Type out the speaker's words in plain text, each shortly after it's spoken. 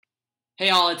Hey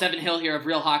all, it's Evan Hill here of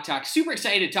Real Hawk Talk. Super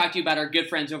excited to talk to you about our good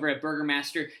friends over at Burger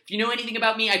Master. If you know anything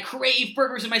about me, I crave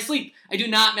burgers in my sleep. I do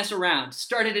not mess around.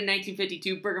 Started in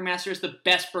 1952, Burger Master is the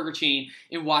best burger chain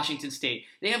in Washington State.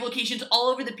 They have locations all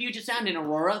over the Puget Sound in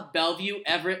Aurora, Bellevue,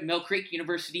 Everett, Mill Creek,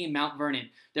 University, and Mount Vernon.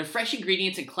 Their fresh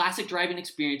ingredients and classic drive-in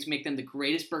experience make them the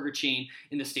greatest burger chain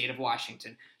in the state of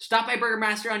Washington. Stop by Burger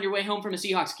Master on your way home from a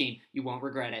Seahawks game. You won't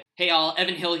regret it. Hey all,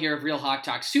 Evan Hill here of Real Hawk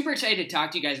Talk. Super excited to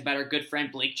talk to you guys about our good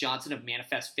friend Blake Johnson of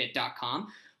ManifestFit.com.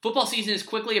 Football season is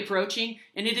quickly approaching,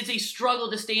 and it is a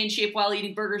struggle to stay in shape while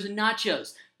eating burgers and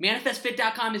nachos.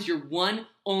 ManifestFit.com is your one,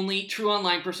 only true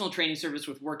online personal training service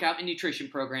with workout and nutrition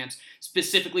programs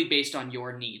specifically based on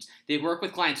your needs. They work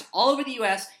with clients all over the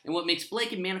U.S., and what makes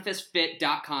Blake and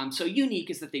ManifestFit.com so unique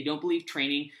is that they don't believe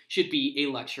training should be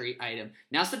a luxury item.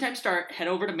 Now's the time to start. Head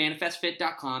over to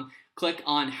ManifestFit.com. Click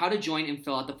on how to join and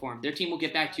fill out the form. Their team will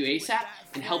get back to you ASAP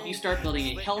and help you start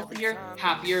building a healthier,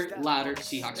 happier, louder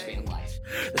Seahawks fan life.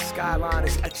 The skyline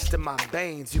is etched in my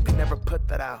veins. You can never put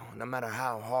that out, no matter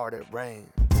how hard it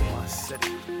rains. My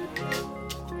city.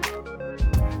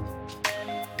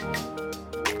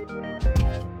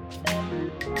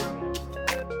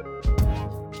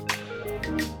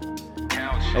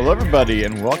 Hello, everybody,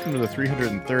 and welcome to the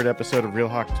 303rd episode of Real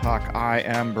Hawk Talk. I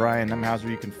am Brian Nemhauser.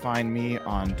 You can find me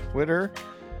on Twitter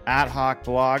at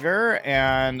HawkBlogger,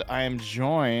 and I am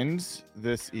joined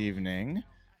this evening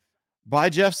by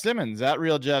Jeff Simmons at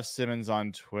Real Jeff Simmons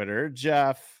on Twitter.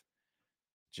 Jeff,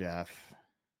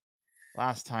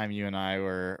 last time you and I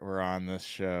were on this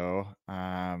show,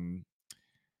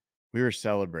 we were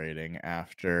celebrating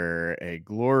after a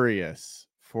glorious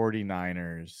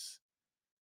 49ers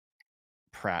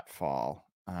pratfall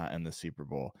in the Super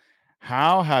Bowl.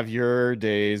 How have your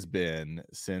days been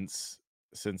since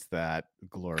that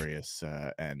glorious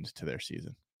end to their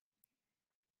season?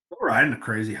 We're riding a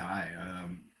crazy high.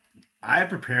 I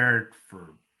prepared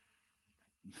for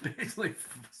basically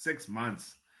 6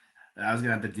 months that I was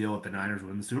going to have to deal with the Niners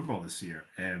winning the Super Bowl this year.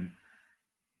 And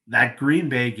that Green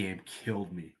Bay game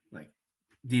killed me. Like,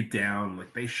 deep down,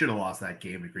 like, they should have lost that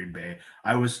game to Green Bay.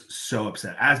 I was so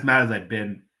upset. As mad as I've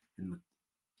been in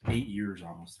 8 years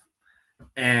almost.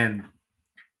 And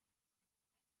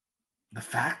the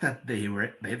fact that they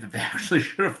actually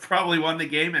should have probably won the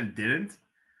game and didn't,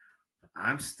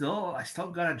 I still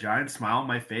got a giant smile on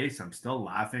my face. I'm still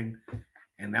laughing.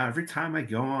 And now every time I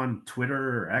go on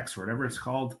Twitter or X or whatever it's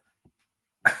called,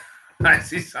 I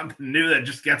see something new that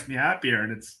just gets me happier.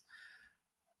 And it's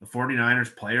the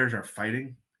 49ers players are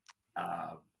fighting.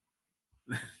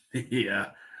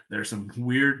 There's some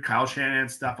weird Kyle Shanahan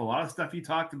stuff. A lot of stuff he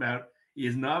talked about. He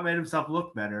has not made himself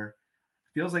look better.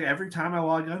 Feels like every time I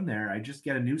log on there, I just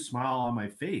get a new smile on my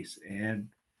face. And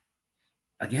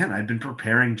again, I've been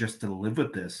preparing just to live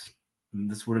with this.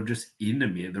 And this would have just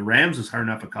eaten me. The Rams was hard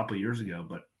enough a couple of years ago,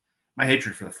 but my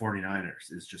hatred for the 49ers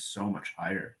is just so much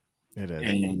higher. It is.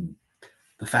 And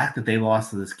the fact that they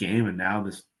lost to this game and now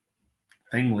this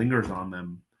thing lingers on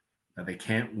them that they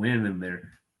can't win and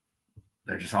they're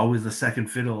just always the second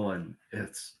fiddle, and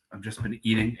I've just been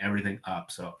eating everything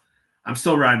up. So I'm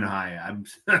still riding high. I'm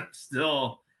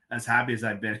still as happy as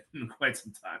I've been in quite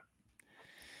some time.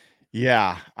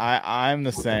 Yeah, I'm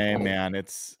the same, man.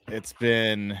 It's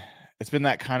been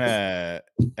that kind of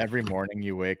every morning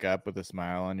you wake up with a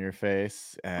smile on your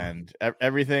face, and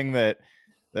everything that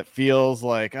feels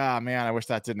like, man, I wish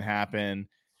that didn't happen.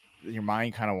 Your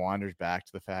mind kind of wanders back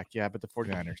to the fact, but the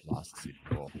 49ers lost the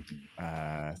Super Bowl.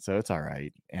 So it's all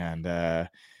right. And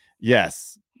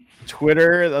yes,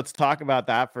 Twitter, let's talk about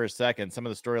that for a second. Some of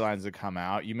the storylines that come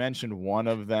out. You mentioned one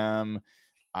of them.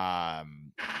 I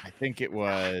think it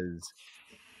was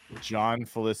John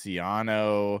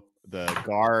Feliciano, the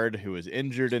guard who was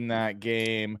injured in that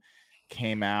game,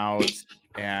 came out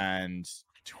and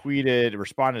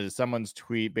responded to someone's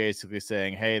tweet basically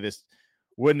saying, hey, this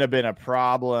wouldn't have been a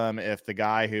problem if the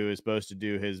guy who is supposed to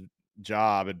do his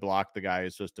job had blocked the guy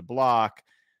who's supposed to block.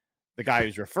 The guy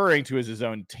who's referring to is his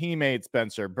own teammate,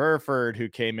 Spencer Burford, who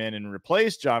came in and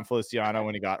replaced John Feliciano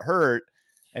when he got hurt.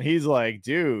 And he's like,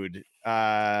 dude,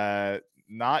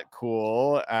 not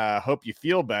cool. Hope you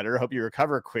feel better. Hope you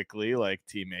recover quickly, like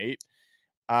teammate.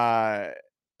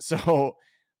 So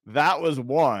that was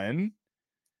one.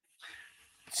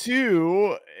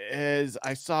 Two is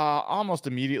I saw almost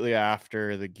immediately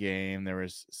after the game, there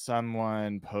was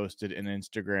someone posted an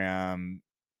Instagram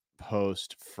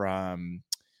post from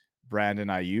Brandon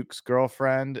Ayuk's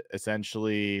girlfriend,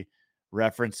 essentially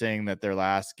referencing that their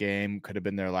last game could have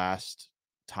been their last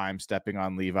time stepping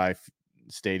on Levi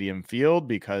Stadium field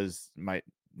because might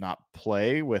not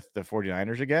play with the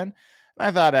 49ers again. And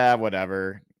I thought,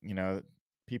 whatever,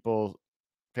 people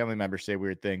family members say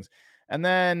weird things. And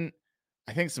then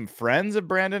I think some friends of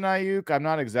Brandon Ayuk, I'm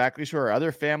not exactly sure,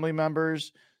 other family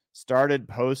members started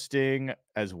posting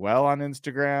as well on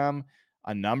Instagram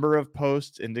a number of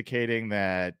posts indicating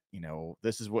that,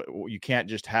 this is what you can't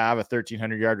just have a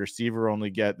 1,300-yard receiver only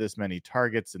get this many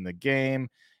targets in the game.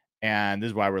 And this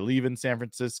is why we're leaving San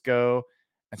Francisco.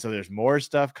 And so there's more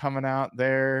stuff coming out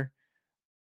there.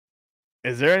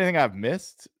 Is there anything I've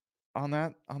missed on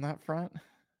that front?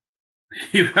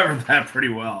 You covered that pretty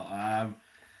well.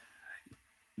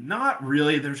 Not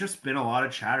really. There's just been a lot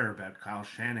of chatter about Kyle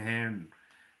Shanahan.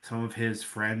 Some of his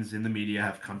friends in the media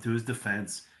have come to his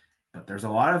defense, but there's a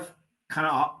lot of kind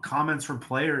of comments from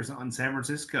players on San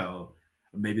Francisco.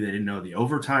 Maybe they didn't know the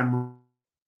overtime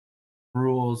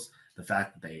rules, the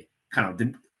fact that they kind of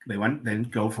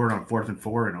didn't go for it on 4th and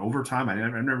 4 in overtime. I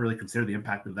never really considered the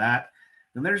impact of that.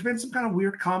 And there's been some kind of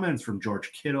weird comments from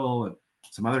George Kittle and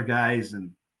some other guys,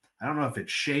 and I don't know if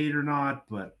it's shade or not,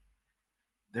 but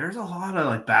there's a lot of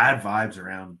like bad vibes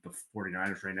around the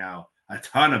 49ers right now. A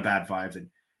ton of bad vibes. And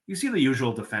you see the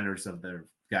usual defenders of the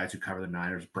guys who cover the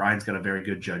Niners. Brian's got a very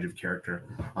good judge of character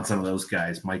on some of those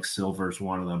guys. Mike Silver's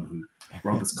one of them who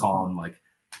wrote this column like,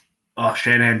 oh,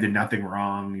 Shanahan did nothing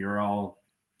wrong. You're all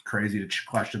crazy to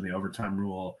question the overtime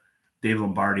rule. Dave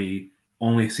Lombardi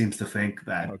only seems to think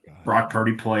that Brock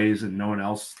Purdy plays and no one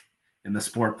else in the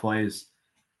sport plays.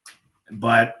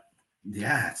 But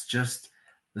yeah, it's just,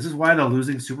 this is why the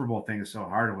losing Super Bowl thing is so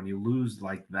hard. And when you lose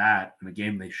like that in a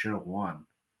game they should have won,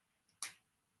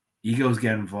 egos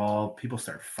get involved. People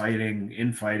start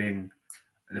infighting.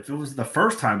 And if it was the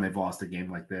first time they've lost a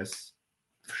game like this,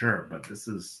 sure. But this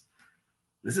is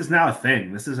now a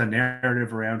thing. This is a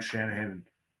narrative around Shanahan.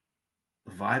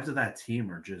 The vibes of that team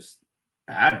are just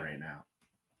bad right now.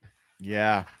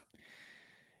 Yeah.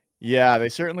 Yeah, they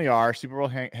certainly are. Super Bowl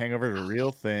hangover is a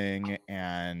real thing,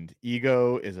 and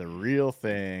ego is a real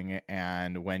thing.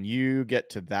 And when you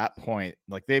get to that point,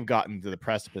 like they've gotten to the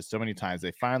precipice so many times,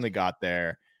 they finally got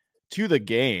there to the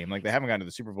game. Like they haven't gotten to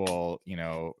the Super Bowl,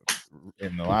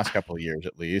 in the last couple of years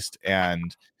at least.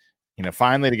 And,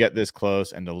 finally to get this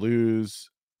close and to lose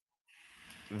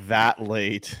that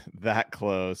late, that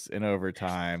close in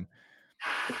overtime,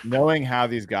 knowing how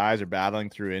these guys are battling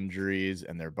through injuries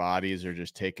and their bodies are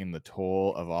just taking the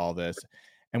toll of all this.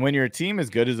 And when you're a team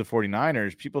as good as the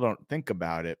 49ers, people don't think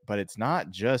about it, but it's not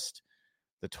just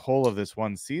the toll of this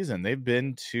one season. They've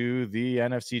been to the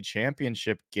NFC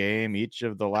Championship game each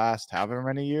of the last however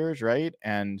many years, right?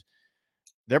 And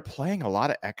they're playing a lot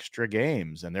of extra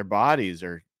games and their bodies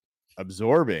are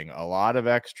absorbing a lot of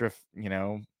extra,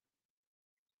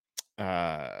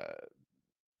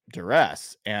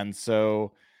 duress. And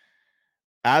so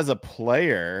as a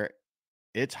player,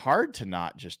 it's hard to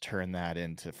not just turn that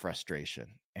into frustration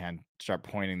and start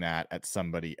pointing that at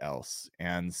somebody else.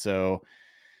 And so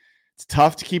it's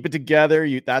tough to keep it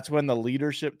together. That's when the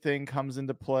leadership thing comes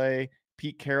into play.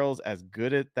 Pete Carroll's as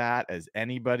good at that as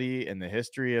anybody in the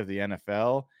history of the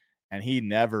NFL, and he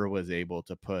never was able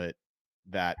to put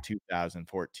that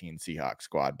 2014 Seahawks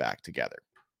squad back together.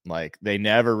 Like they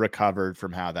never recovered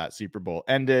from how that Super Bowl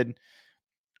ended.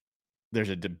 There's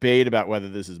a debate about whether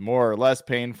this is more or less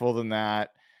painful than that.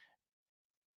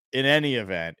 In any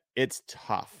event, it's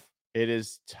tough. It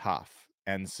is tough.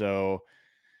 And so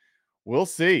we'll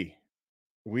see.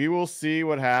 We will see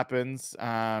what happens.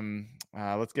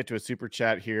 Let's get to a super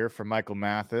chat here from Michael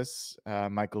Mathis.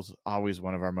 Michael's always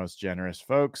one of our most generous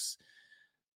folks.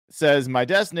 Says, my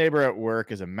desk neighbor at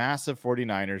work is a massive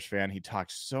 49ers fan. He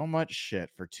talked so much shit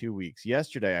for 2 weeks.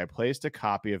 Yesterday, I placed a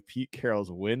copy of Pete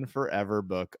Carroll's Win Forever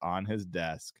book on his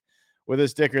desk with a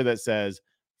sticker that says,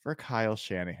 for Kyle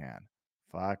Shanahan,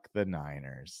 fuck the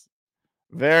Niners.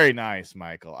 Very nice,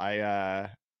 Michael. I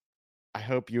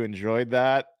hope you enjoyed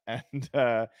that. And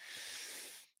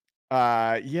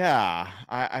yeah,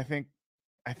 I think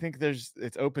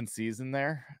it's open season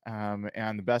there.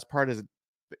 And the best part is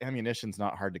the ammunition's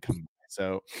not hard to come by.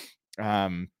 So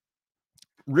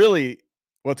really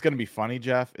what's going to be funny,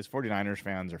 Jeff, is 49ers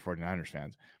fans are 49ers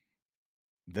fans.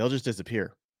 They'll just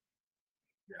disappear.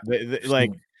 Yeah.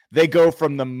 They go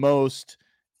from the most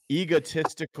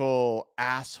egotistical,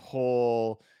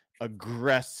 asshole,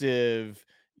 aggressive,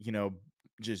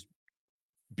 just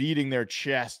beating their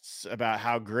chests about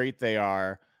how great they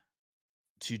are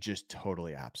to just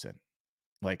totally absent.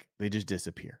 Like they just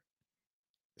disappear.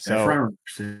 So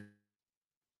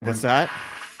what's that?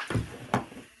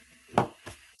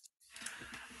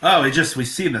 Oh, we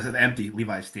see the empty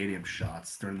Levi Stadium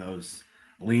shots during those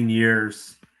lean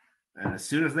years. And as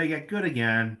soon as they get good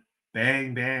again,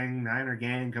 bang, bang, Niner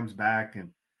gang comes back and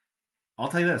I'll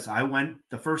tell you this.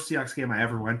 The first Seahawks game I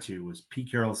ever went to was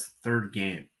Pete Carroll's third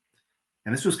game.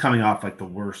 And this was coming off like the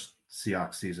worst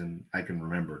Seahawks season I can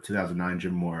remember. 2009,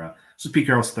 Jim Mora. This was Pete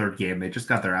Carroll's third game. They just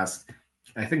got their ass.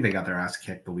 I think they got their ass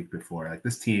kicked the week before. Like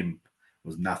this team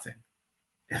was nothing.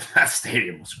 And that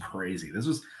stadium was crazy. This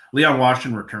was Leon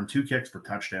Washington returned 2 kicks for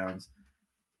touchdowns.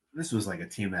 This was like a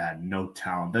team that had no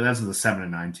talent. That's the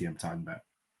 7-9 team I'm talking about.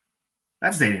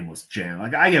 That stadium was jammed.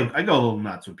 Like I go a little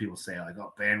nuts when people say like,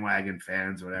 "Oh, bandwagon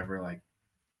fans," or whatever. Like,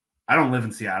 I don't live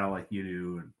in Seattle like you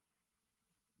do,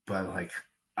 but like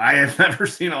I have never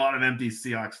seen a lot of empty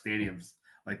Seahawks stadiums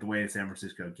like the way San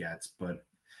Francisco gets. But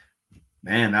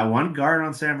man, that one guard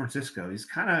on San Francisco, he's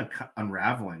kind of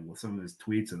unraveling with some of his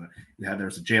tweets. And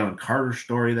there's a Jalen Carter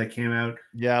story that came out.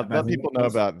 Yeah, let people know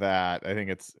about that. I think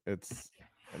it's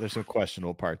there's some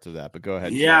questionable parts of that, but go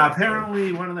ahead. Yeah,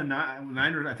 apparently one of the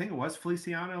Niners, I think it was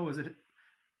Feliciano, was it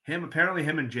him? Apparently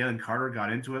him and Jalen Carter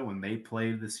got into it when they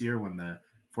played this year when the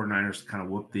 49ers kind of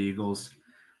whooped the Eagles.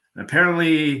 And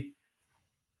apparently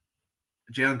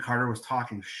Jalen Carter was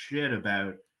talking shit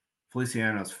about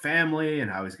Feliciano's family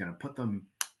and how he's going to put them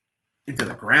into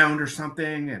the ground or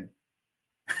something. And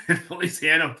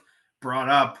Feliciano brought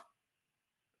up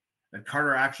that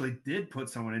Carter actually did put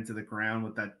someone into the ground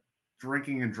with that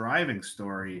drinking and driving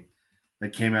story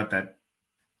that came out that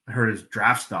hurt his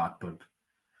draft stock, but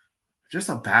just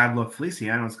a bad look.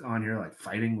 Feliciano's on here like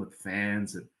fighting with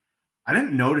fans. And I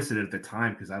didn't notice it at the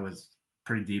time because I was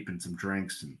pretty deep in some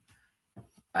drinks and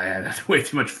I had way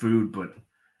too much food,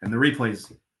 and the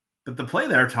replays, but the play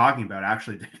they're talking about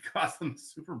actually did cost them the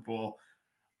Super Bowl.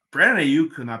 Brandon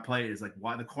Ayuk could not play is like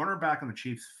why the cornerback on the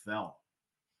Chiefs fell.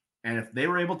 And if they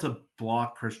were able to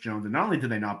block Chris Jones, and not only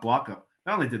did they not block him,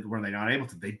 were they not able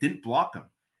to, they didn't block him.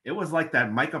 It was like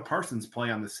that Micah Parsons play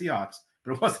on the Seahawks,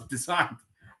 but it wasn't designed.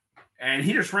 And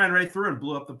he just ran right through and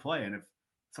blew up the play. And if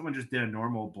someone just did a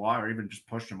normal block or even just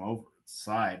pushed him over the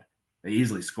side, they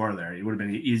easily score there. It would have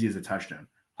been easy as a touchdown.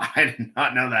 I did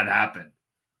not know that happened.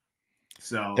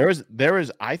 So there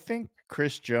was I think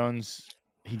Chris Jones,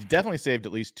 he definitely saved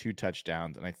at least 2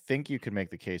 touchdowns, and I think you could make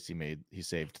the case he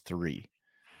saved 3.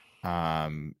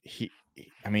 That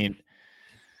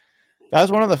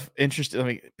was one of the interesting. I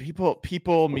mean,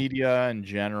 people, media in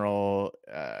general,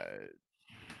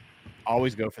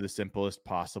 always go for the simplest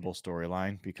possible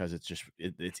storyline because it's just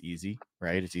it's easy,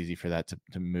 right? It's easy for that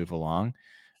to move along,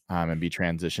 and be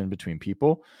transitioned between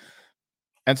people.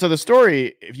 And so the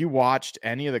story, if you watched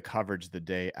any of the coverage the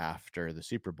day after the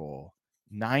Super Bowl,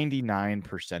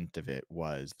 99% of it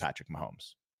was Patrick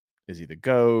Mahomes. Is he the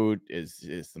GOAT? Is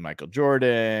the Michael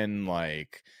Jordan?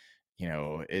 Like,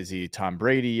 is he Tom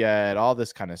Brady yet? All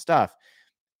this kind of stuff.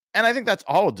 And I think that's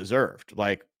all deserved.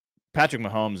 Like, Patrick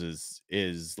Mahomes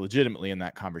is legitimately in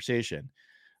that conversation.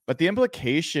 But the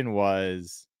implication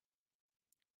was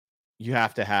you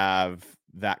have to have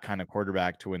that kind of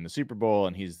quarterback to win the Super Bowl,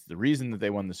 and he's the reason that they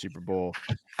won the Super Bowl.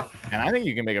 And I think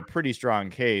you can make a pretty strong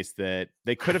case that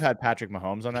they could have had Patrick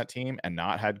Mahomes on that team and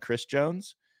not had Chris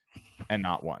Jones and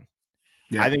not won.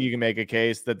 Yeah. I think you can make a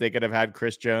case that they could have had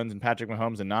Chris Jones and Patrick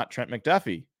Mahomes and not Trent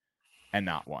McDuffie and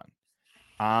not won.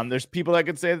 There's people that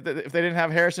could say that if they didn't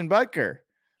have Harrison Butker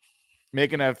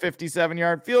making a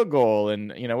 57-yard field goal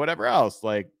and, whatever else,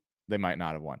 like, they might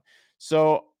not have won.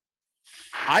 So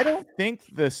I don't think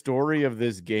the story of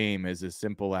this game is as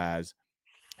simple as,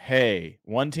 hey,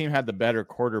 one team had the better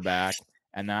quarterback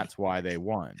and that's why they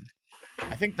won.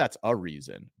 I think that's a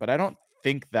reason, but I don't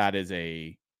think that's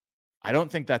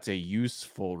a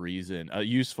useful reason, a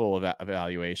useful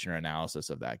evaluation or analysis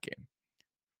of that game.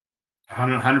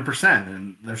 100%.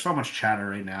 And there's so much chatter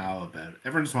right now about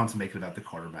everyone just wants to make it about the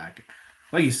quarterback.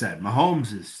 Like you said,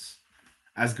 Mahomes is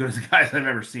as good as the guys I've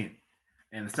ever seen.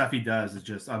 And the stuff he does is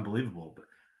just unbelievable. But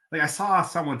like I saw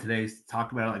someone today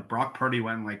talk about it, like Brock Purdy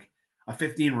went in like a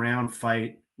 15-round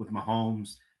fight with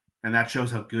Mahomes, and that shows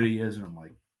how good he is. And I'm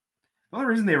like, the only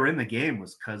reason they were in the game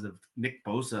was because of Nick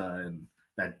Bosa and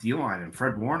that D-line and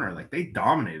Fred Warner. Like, they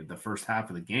dominated the first half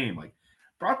of the game. Like,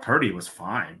 Brock Purdy was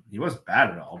fine. He wasn't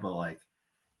bad at all, but like,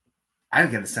 I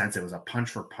didn't get a sense it was a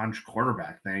punch-for-punch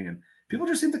quarterback thing. And people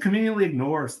just seem to conveniently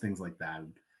ignore things like that.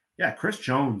 And yeah, Chris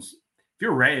Jones,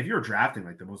 if you're drafting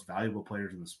like the most valuable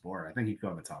players in the sport, I think he'd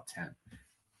go in the top 10.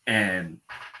 And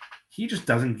he just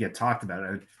doesn't get talked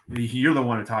about. You're the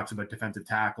one who talks about defensive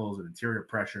tackles and interior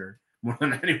pressure more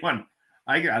than anyone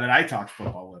that I talked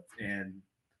football with. And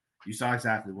you saw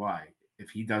exactly why. If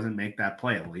he doesn't make that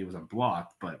play, well, he was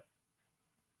unblocked, but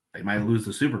they might lose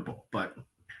the Super Bowl. But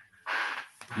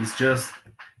he's just,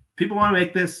 people want to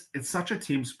make this, it's such a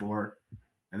team sport.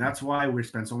 And that's why we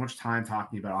spend so much time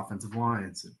talking about offensive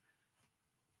lines. And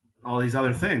all these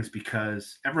other things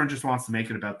because everyone just wants to make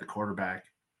it about the quarterback,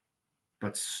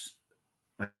 but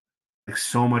like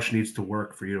so much needs to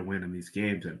work for you to win in these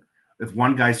games. And if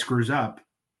one guy screws up,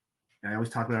 and I always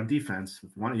talk about on defense,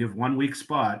 if you have one weak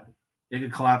spot, it can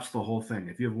collapse the whole thing.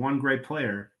 If you have one great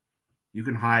player, you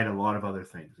can hide a lot of other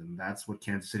things, and that's what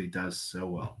Kansas City does so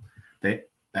well.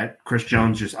 That Chris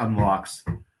Jones just unlocks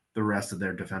the rest of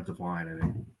their defensive line, and it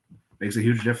makes a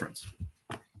huge difference.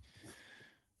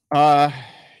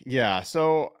 Yeah.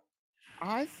 So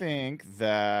I think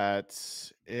that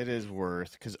it is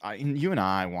worth, because you and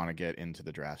I want to get into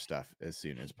the draft stuff as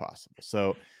soon as possible.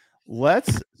 So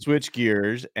let's switch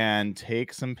gears and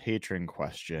take some patron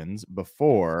questions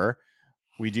before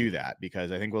we do that,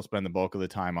 because I think we'll spend the bulk of the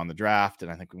time on the draft,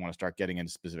 and I think we want to start getting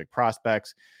into specific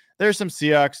prospects. There's some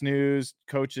Seahawks news,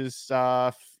 coaches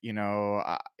stuff. I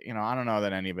don't know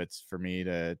that any of it's for me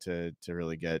to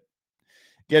really get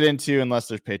into unless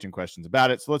there's patron questions about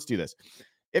it. So let's do this.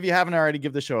 If you haven't already,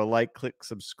 give the show a like, click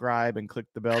subscribe, and click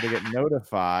the bell to get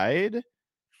notified.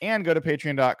 And go to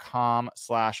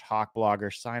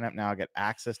patreon.com/hawkblogger. Sign up now, get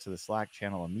access to the Slack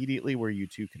channel immediately, where you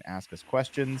too can ask us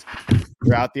questions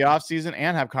throughout the offseason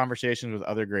and have conversations with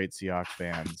other great Seahawks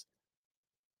fans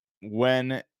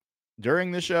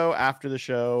during the show, after the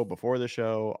show, before the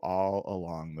show, all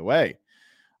along the way.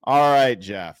 All right,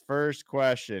 Jeff. First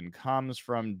question comes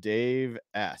from Dave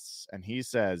S. And he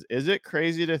says, is it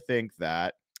crazy to think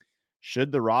that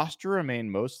should the roster remain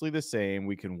mostly the same,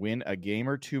 we can win a game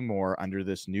or two more under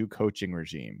this new coaching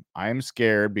regime? I am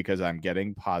scared because I'm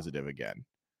getting positive again.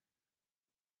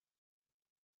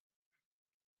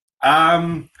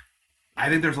 I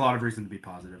think there's a lot of reason to be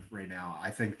positive right now. I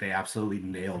think they absolutely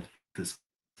nailed this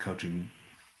coaching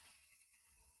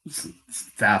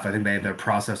staff. I think their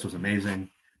process was amazing.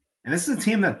 And this is a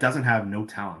team that doesn't have no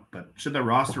talent, but should the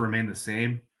roster remain the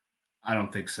same? I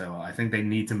don't think so. I think they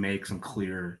need to make some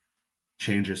clear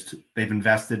changes. They've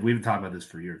invested. We've been talking about this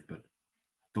for years, but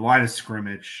the line of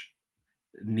scrimmage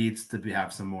needs to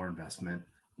have some more investment.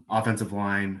 Offensive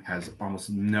line has almost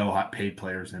no hot paid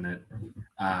players in it.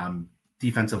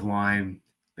 Defensive line,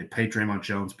 they paid Draymond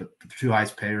Jones, but the two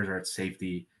highest payers are at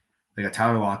safety. They got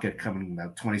Tyler Lockett coming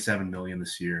about $27 million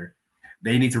this year.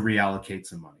 They need to reallocate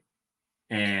some money.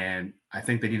 And I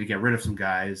think they need to get rid of some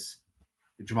guys.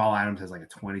 Jamal Adams has like a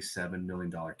 $27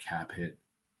 million cap hit.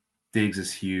 Diggs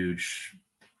is huge.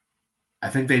 I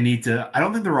think they need to. I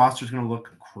don't think the roster is going to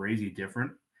look crazy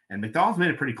different. And McDonald's made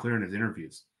it pretty clear in his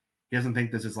interviews. He doesn't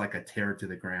think this is like a tear to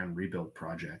the ground rebuild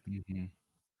project. Mm-hmm.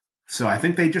 So I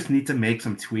think they just need to make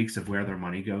some tweaks of where their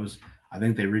money goes. I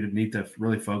think they need to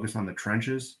really focus on the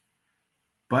trenches.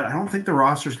 But I don't think the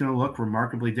roster is going to look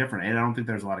remarkably different. And I don't think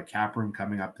there's a lot of cap room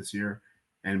coming up this year.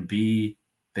 And B,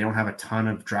 they don't have a ton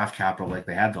of draft capital like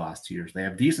they had the last 2 years. They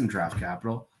have decent draft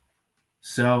capital.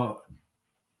 So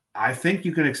I think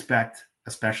you can expect,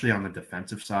 especially on the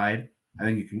defensive side, I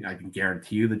can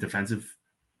guarantee you the defensive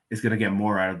is going to get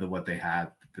more out of what they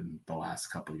had in the last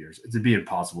couple of years. It'd be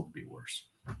impossible to be worse.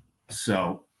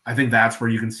 So I think that's where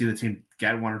you can see the team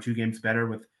get one or two games better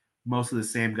with most of the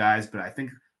same guys. But I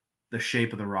think the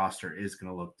shape of the roster is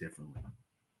going to look differently.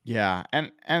 Yeah,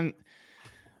 and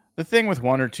the thing with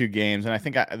one or two games, and I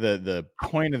think the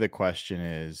point of the question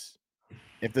is,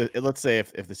 let's say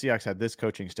if the Seahawks had this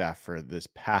coaching staff for this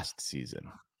past season,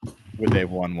 would they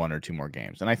have won one or two more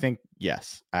games? And I think,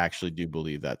 yes, I actually do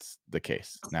believe that's the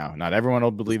case. Now, not everyone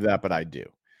will believe that, but I do.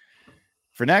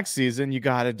 For next season, you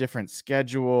got a different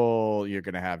schedule. You're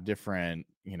going to have different,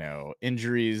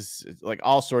 injuries, like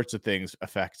all sorts of things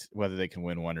affect whether they can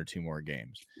win one or two more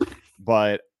games.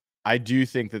 But I do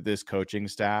think that this coaching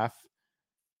staff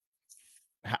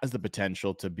has the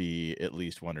potential to be at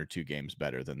least one or two games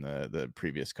better than the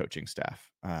previous coaching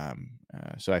staff.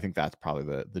 So I think that's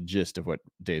probably the gist of what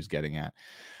Dave's getting at.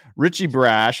 Richie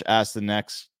Brash asked the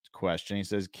next question. He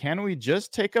says, can we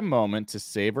just take a moment to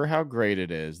savor how great it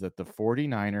is that the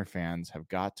 49er fans have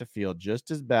got to feel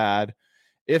just as bad,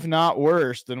 if not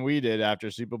worse, than we did after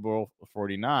Super Bowl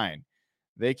 49?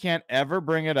 They can't ever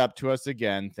bring it up to us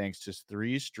again thanks to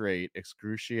 3 straight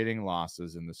excruciating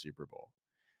losses in the Super Bowl.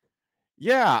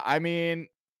 Yeah, I mean,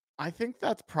 I think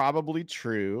that's probably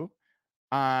true.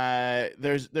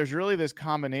 There's really this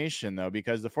combination, though,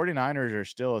 because the 49ers are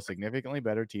still a significantly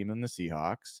better team than the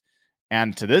Seahawks.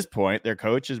 And to this point, their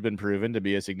coach has been proven to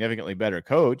be a significantly better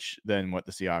coach than what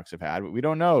the Seahawks have had. But we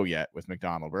don't know yet with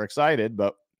McDonald. We're excited,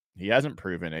 but he hasn't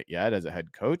proven it yet as a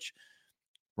head coach.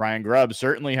 Ryan Grubb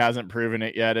certainly hasn't proven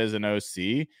it yet as an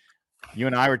OC. You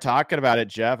and I were talking about it,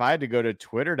 Jeff. I had to go to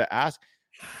Twitter to ask.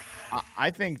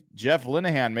 I think Jeff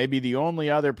Linehan may be the only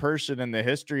other person in the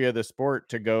history of the sport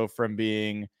to go from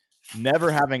being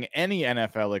never having any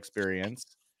NFL experience,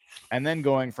 and then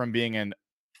going from being an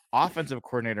offensive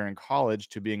coordinator in college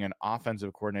to being an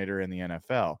offensive coordinator in the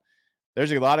NFL.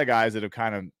 There's a lot of guys that have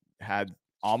kind of had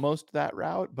almost that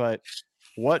route, but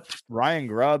what Ryan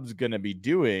Grubb's going to be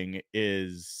doing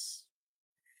is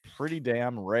pretty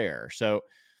damn rare. So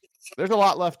there's a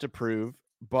lot left to prove,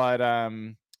 but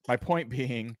my point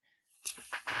being,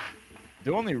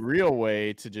 the only real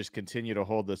way to just continue to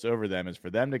hold this over them is for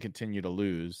them to continue to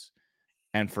lose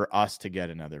and for us to get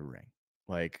another ring.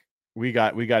 Like we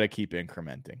got to keep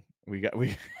incrementing. We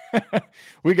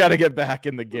we got to get back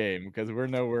in the game because we're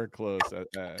nowhere close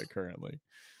currently.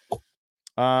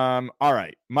 All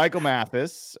right. Michael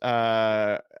Mathis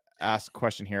asked a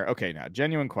question here. Okay, now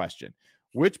genuine question.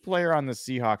 Which player on the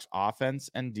Seahawks offense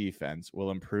and defense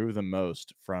will improve the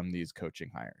most from these coaching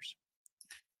hires?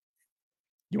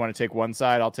 You want to take one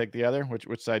side? I'll take the other.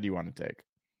 Which side do you want to take?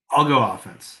 I'll go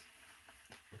offense.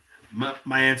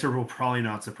 My answer will probably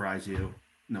not surprise you,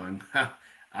 knowing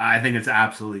I think it's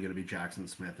absolutely going to be Jackson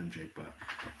Smith and Jake Butt.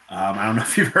 I don't know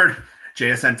if you've heard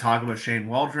JSN talk about Shane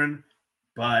Waldron,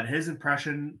 but his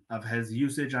impression of his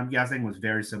usage, I'm guessing, was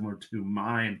very similar to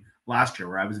mine last year,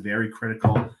 where I was very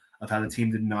critical of how the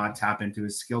team did not tap into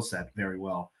his skill set very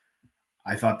well.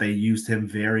 I thought they used him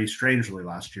very strangely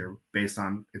last year based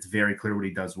on it's very clear what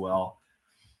he does well.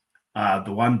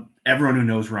 Everyone who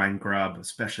knows Ryan Grubb,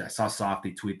 especially I saw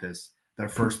Softy tweet this, their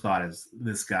first thought is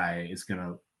this guy is going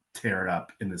to tear it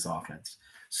up in this offense.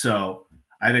 So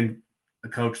I think a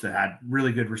coach that had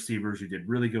really good receivers, who did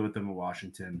really good with them in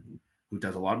Washington, who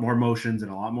does a lot more motions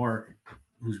and a lot more,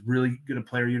 who's really good at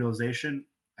player utilization,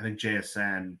 I think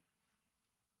JSN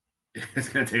is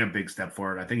going to take a big step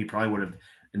forward. I think he probably would have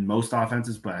in most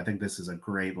offenses, but I think this is a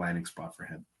great landing spot for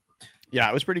him. Yeah,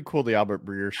 it was pretty cool, the Albert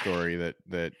Breer story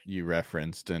that you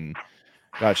referenced and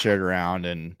got shared around,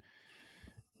 and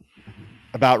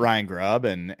about Ryan Grubb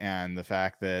and the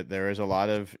fact that there is a lot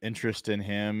of interest in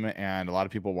him and a lot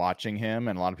of people watching him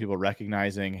and a lot of people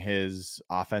recognizing his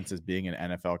offense as being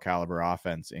an NFL caliber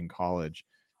offense in college.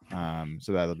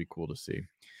 So that'll be cool to see.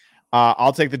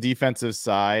 I'll take the defensive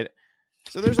side.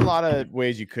 So there's a lot of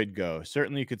ways you could go.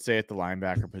 Certainly you could say at the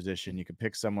linebacker position, you could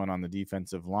pick someone on the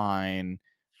defensive line.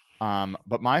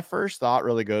 But my first thought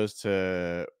really goes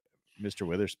to Mr.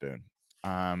 Witherspoon.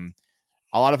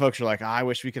 A lot of folks are like, I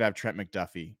wish we could have Trent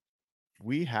McDuffie.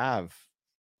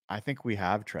 I think we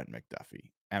have Trent McDuffie.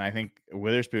 And I think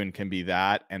Witherspoon can be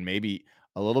that and maybe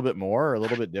a little bit more or a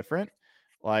little bit different.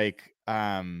 Like,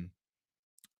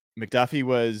 McDuffie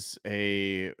was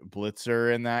a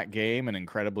blitzer in that game, an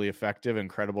incredibly effective,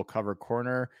 incredible cover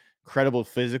corner, incredible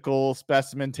physical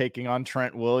specimen taking on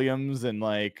Trent Williams and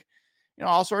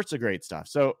all sorts of great stuff.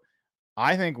 So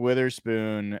I think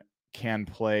Witherspoon can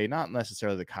play not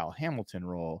necessarily the Kyle Hamilton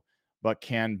role, but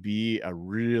can be a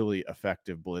really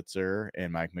effective blitzer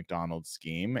in Mike Macdonald's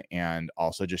scheme and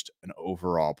also just an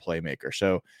overall playmaker.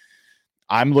 So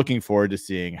I'm looking forward to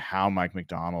seeing how Mike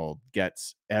Macdonald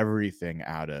gets everything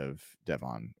out of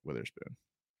Devon Witherspoon.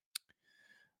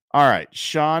 All right.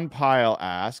 Sean Pyle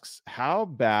asks, how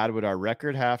bad would our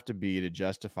record have to be to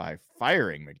justify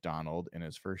firing Macdonald in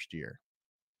his first year?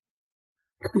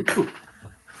 It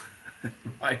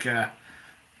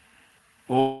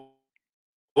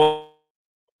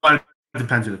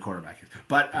depends who the quarterback is,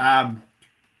 but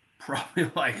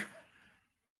probably like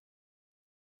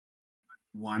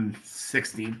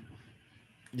 116.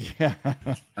 Yeah,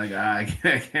 like I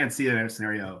can't see a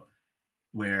scenario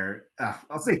where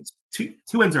I'll say two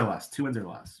wins or less. 2 wins or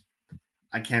less.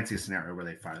 I can't see a scenario where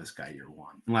they fire this guy year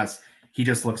one, unless he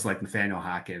just looks like Nathaniel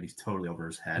Hackett and he's totally over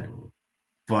his head.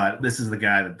 But this is the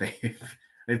guy that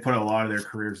they've put a lot of their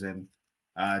careers in.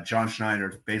 John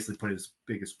Schneider basically put his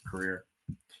biggest career.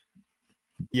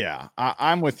 Yeah,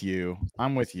 I'm with you. I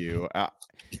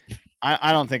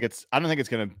don't think it's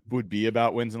would be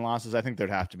about wins and losses. I think there'd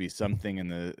have to be something in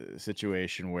the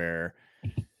situation where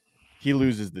he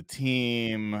loses the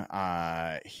team.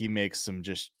 He makes some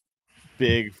just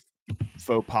big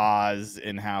faux pas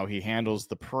in how he handles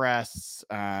the press.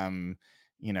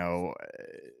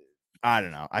 I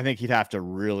don't know. I think he'd have to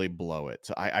really blow it.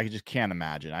 So I just can't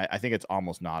imagine. I think it's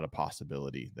almost not a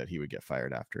possibility that he would get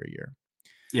fired after a year.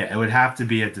 Yeah, it would have to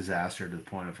be a disaster to the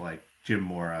point of like Jim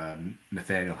Mora,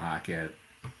 Nathaniel Hackett.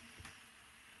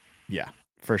 Yeah,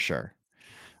 for sure.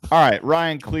 All right,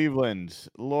 Ryan Cleveland,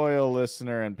 loyal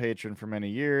listener and patron for many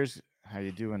years. How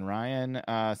you doing, Ryan?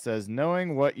 Says,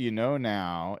 knowing what you know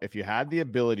now, if you had the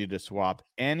ability to swap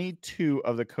any two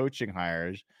of the coaching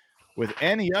hires with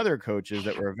any other coaches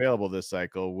that were available this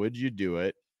cycle, would you do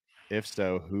it? If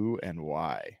so, who and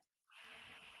why?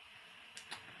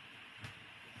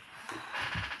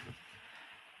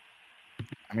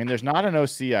 I mean, there's not an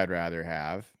OC I'd rather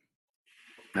have.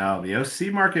 No, the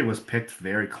OC market was picked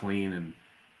very clean, and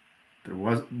there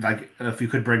was like if you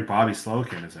could bring Bobby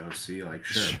Slokin as OC, like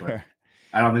sure, but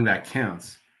I don't think that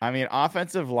counts. I mean,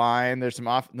 offensive line, there's some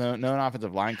known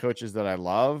offensive line coaches that I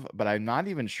love, but I'm not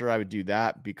even sure I would do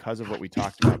that because of what we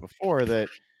talked about before, that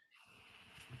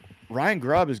Ryan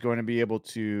Grubb is going to be able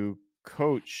to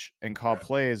coach and call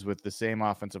plays with the same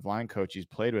offensive line coach he's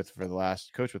played with for the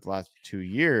last 2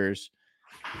 years.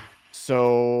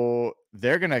 So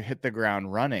they're going to hit the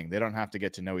ground running. They don't have to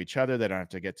get to know each other. They don't have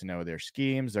to get to know their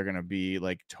schemes. They're going to be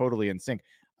like totally in sync.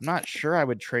 I'm not sure I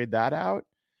would trade that out.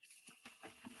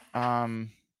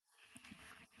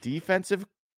 Defensive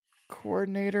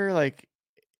coordinator, like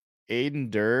Aiden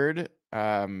Durd.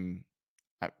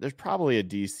 There's probably a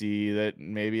DC that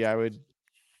maybe I would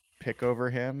pick over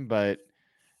him, but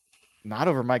not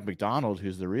over Mike McDonald,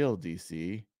 who's the real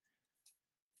DC.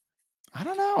 I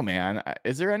don't know, man.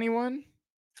 Is there anyone?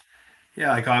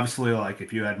 Yeah, like obviously, like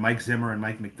if you had Mike Zimmer and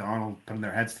Mike McDonald putting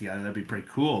their heads together, that'd be pretty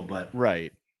cool. But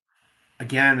Right.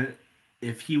 again,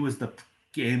 if he was the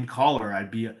game caller, I'd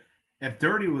be. If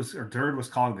Durd was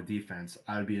calling the defense,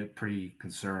 I'd be pretty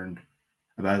concerned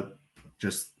about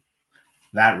just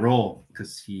that role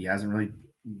because he hasn't really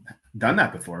done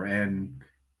that before. And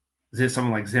is it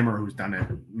someone like Zimmer who's done it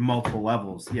multiple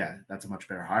levels? Yeah, that's a much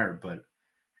better hire. But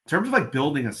in terms of like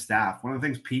building a staff, one of the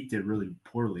things Pete did really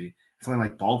poorly, something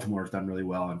like Baltimore's done really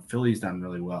well and Philly's done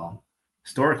really well.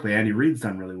 Historically, Andy Reid's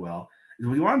done really well.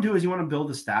 What you want to do is you want to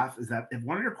build a staff is that if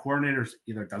one of your coordinators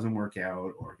either doesn't work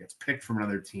out or gets picked from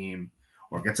another team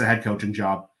or gets a head coaching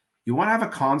job, you want to have a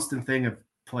constant thing of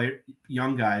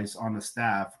young guys on the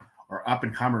staff or up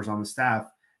and comers on the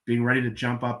staff being ready to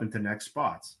jump up into next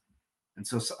spots. And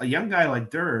so a young guy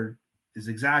like Durd is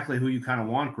exactly who you kind of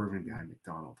want grooving behind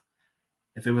McDonald.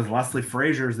 If it was Leslie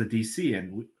Frazier as the DC,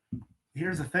 and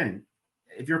here's the thing,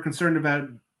 if you're concerned about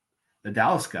the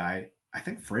Dallas guy, I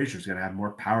think Frazier's going to have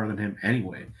more power than him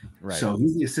anyway. Right. So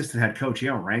he's the assistant head coach. He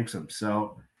outranks him.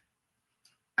 So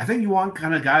I think you want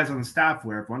kind of guys on the staff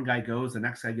where if one guy goes, the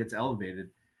next guy gets elevated.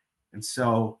 And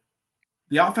so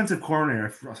the offensive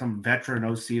coordinator, some veteran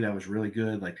OC that was really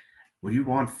good, like would you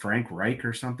want Frank Reich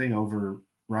or something over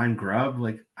Ryan Grubb?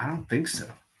 Like, I don't think so.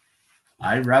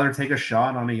 I'd rather take a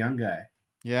shot on a young guy.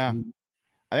 Yeah.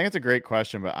 I think it's a great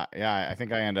question, but I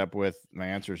think I end up with my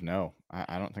answer is no.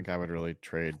 I don't think I would really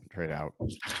trade out. All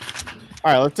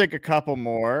right, let's take a couple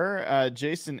more.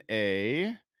 Jason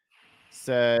A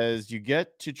says you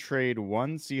get to trade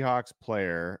one Seahawks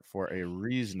player for a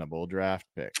reasonable draft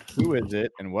pick. Who is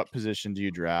it, and what position do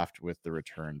you draft with the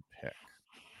return pick?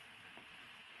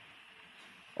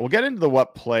 We'll get into the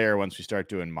what player once we start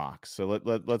doing mocks. So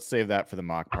let's save that for the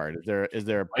mock part. Is there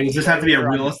does this have to be a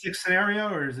realistic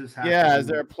scenario, or is this is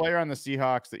there a player on the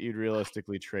Seahawks that you'd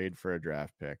realistically trade for a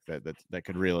draft pick that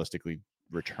could realistically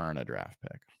return a draft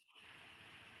pick?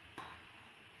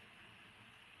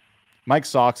 Mike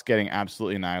Sock's getting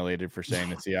absolutely annihilated for saying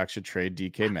the Seahawks should trade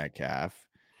DK Metcalf.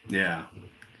 Yeah.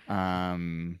 I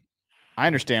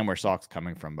understand where Sock's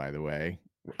coming from, by the way.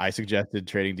 I suggested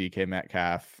trading DK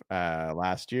Metcalf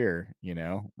last year,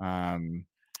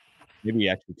 maybe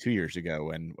actually 2 years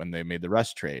ago when they made the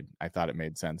Russ trade. I thought it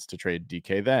made sense to trade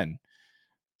DK then.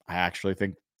 I actually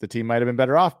think the team might have been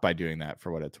better off by doing that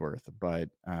for what it's worth, but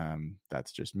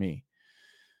that's just me.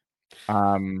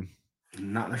 There's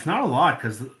not a lot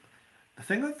because the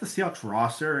thing with the Seahawks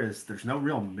roster is there's no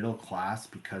real middle class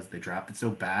because they drafted so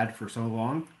bad for so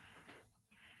long.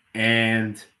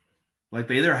 And like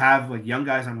they either have like young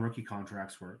guys on rookie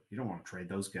contracts where you don't want to trade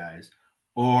those guys,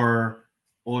 or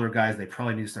older guys they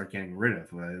probably need to start getting rid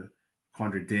of, like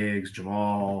Quandre Diggs,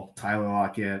 Jamal, Tyler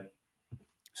Lockett.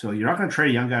 So you're not going to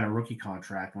trade a young guy on a rookie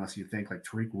contract unless you think like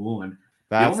Tariq Woolen.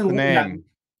 That's the name.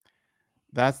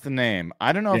 That's the name.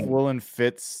 I don't know if Woolen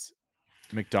fits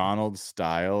McDonald's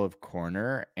style of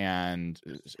corner, and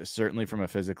certainly from a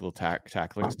physical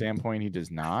tackling standpoint, he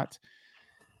does not.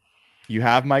 You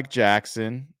have Mike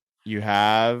Jackson. You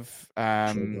have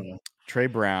Trey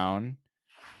Brown.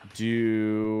 If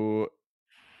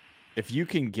you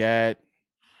can get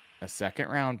a second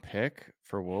round pick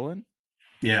for Woolen?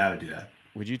 Yeah, I would do that.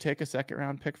 Would you take a second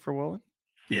round pick for Woolen?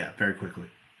 Yeah, very quickly.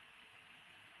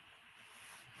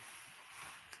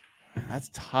 That's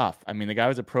tough. I mean, the guy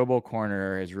was a Pro Bowl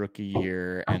corner his rookie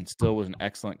year and still was an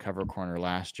excellent cover corner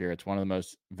last year. It's one of the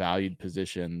most valued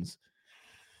positions.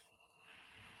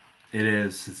 It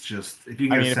is. It's just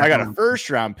if I got a first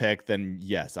round pick, then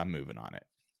yes, I'm moving on it.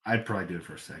 I'd probably do it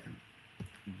for a second.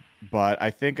 But I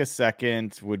think a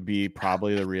second would be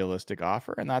probably the realistic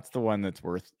offer, and that's the one that's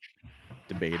worth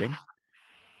debating.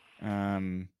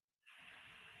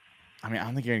 I mean, I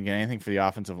don't think you're gonna get anything for the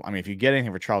offensive. I mean, if you get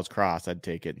anything for Charles Cross, I'd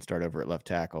take it and start over at left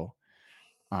tackle.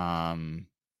 I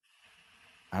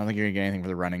don't think you're gonna get anything for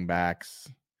the running backs.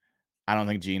 I don't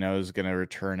think Gino's gonna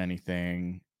return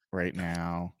anything right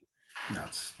now.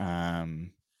 Nuts.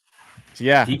 So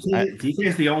yeah, DK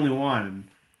is the only one.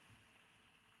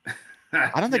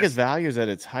 I don't think his value is at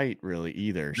its height really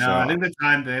either. No, so I think the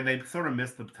time they sort of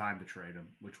missed the time to trade him,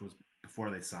 which was before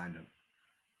they signed him.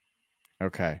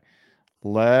 Okay,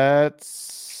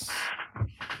 let's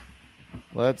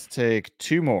take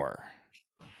two more.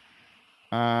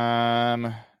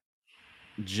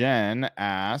 Jen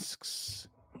asks,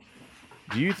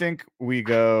 do you think we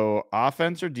go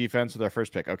offense or defense with our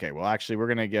first pick? Okay, well, actually, we're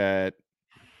gonna get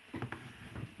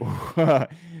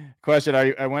question.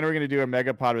 When are we gonna do a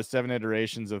mega pod with 7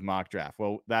 iterations of mock draft?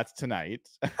 Well, that's tonight.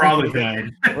 Probably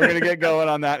tonight. We're gonna get going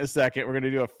on that in a second. We're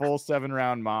gonna do a full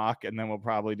 7-round mock, and then we'll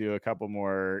probably do a couple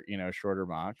more, shorter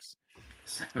mocks.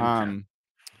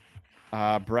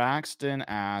 Braxton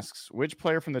asks, which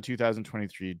player from the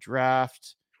 2023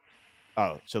 draft?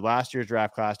 Oh, so last year's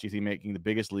draft class, do you think making the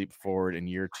biggest leap forward in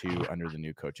year 2 under the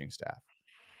new coaching staff?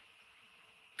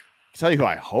 I'll tell you who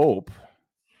I hope.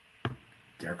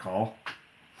 Derek Hall.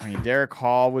 I mean, Derek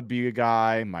Hall would be a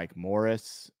guy. Mike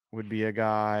Morris would be a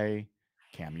guy.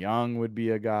 Cam Young would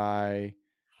be a guy.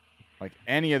 Like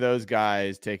any of those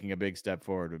guys taking a big step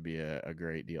forward would be a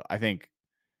great deal. I think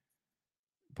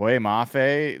Boye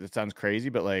Mafe, that sounds crazy,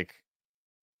 but like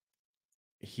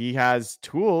he has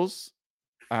tools.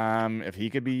 If he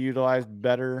could be utilized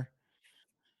better.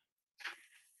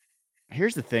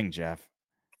 Here's the thing, Jeff.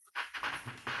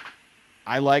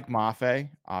 I like Mafe,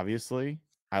 obviously.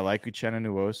 I like Uchenna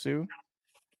Nwosu.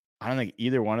 I don't think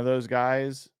either one of those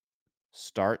guys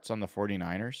starts on the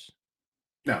 49ers.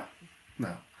 No.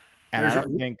 And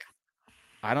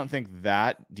I don't think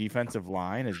that defensive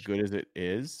line, as good as it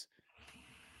is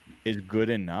good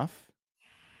enough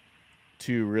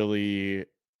to really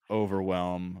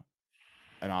overwhelm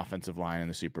an offensive line in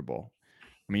the Super Bowl.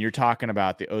 I mean, you're talking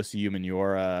about the OCU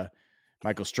Manura,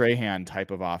 Michael Strahan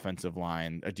type of offensive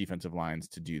line, defensive lines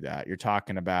to do that. You're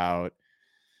talking about,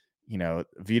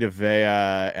 Vita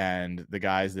Vea and the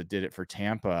guys that did it for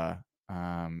Tampa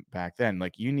back then.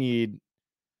 Like, you need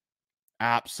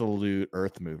absolute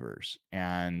earth movers.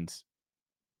 And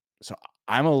so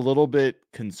I'm a little bit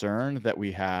concerned that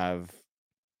we have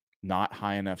not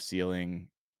high enough ceiling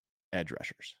edge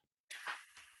rushers.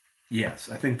 Yes,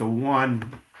 I think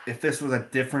if this was a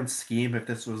different scheme, if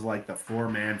this was like the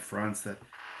 4-man fronts that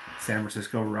San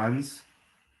Francisco runs,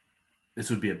 this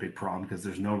would be a big problem because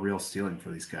there's no real ceiling for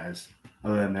these guys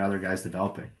other than the other guys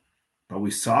developing. But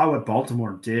we saw what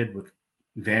Baltimore did with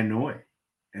Van Noy,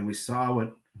 and we saw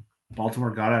what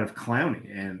Baltimore got out of Clowney.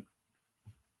 And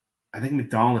I think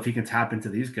McDonald, if he can tap into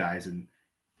these guys and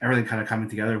everything kind of coming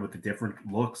together with the different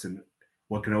looks and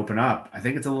what can open up, I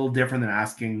think it's a little different than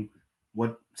asking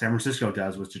what San Francisco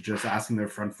does, was to just asking their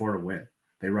front four to win.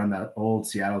 They run that old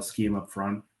Seattle scheme up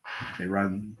front. They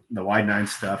run the wide 9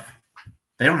 stuff.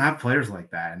 They don't have players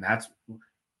like that. And that's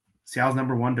Seattle's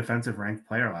number 1 defensive ranked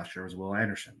player last year was Will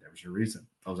Anderson. There was a reason.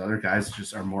 Those other guys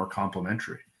just are more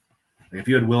complementary. Like if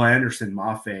you had Will Anderson,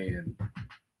 Mafe, and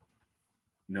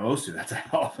Nwosu, that's a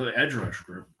hell of an edge rush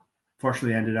group.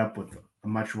 Fortunately, ended up with a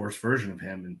much worse version of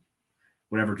him and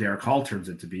whatever Derek Hall turns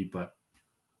it to be. But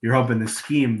you're hoping this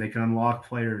scheme, they can unlock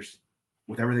players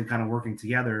with everything kind of working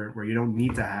together where you don't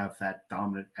need to have that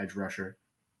dominant edge rusher.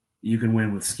 You can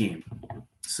win with scheme.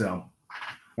 So,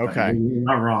 okay. You're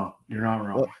not wrong. You're not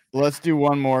wrong. Let's do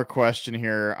one more question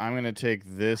here. I'm going to take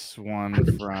this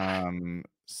one from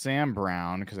Sam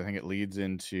Brown because I think it leads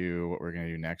into what we're going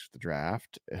to do next with the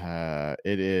draft.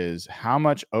 It is, how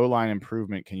much O-line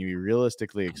improvement can you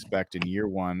realistically expect in year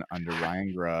 1 under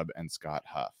Ryan Grubb and Scott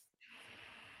Huff?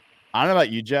 I don't know about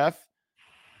you, Jeff.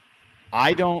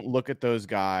 I don't look at those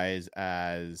guys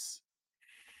as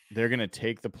they're going to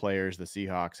take the players the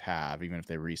Seahawks have, even if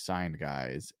they re-signed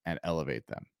guys, and elevate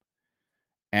them.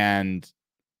 And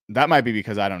that might be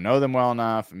because I don't know them well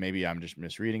enough. Maybe I'm just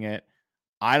misreading it.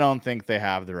 I don't think they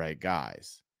have the right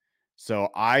guys. So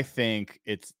I think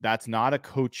that's not a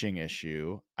coaching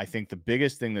issue. I think the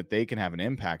biggest thing that they can have an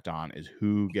impact on is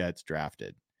who gets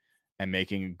drafted and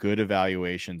making good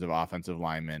evaluations of offensive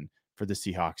linemen for the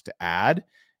Seahawks to add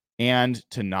and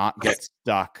to not get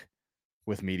stuck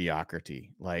with mediocrity.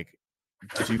 Like,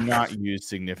 do not use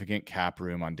significant cap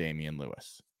room on Damian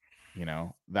Lewis,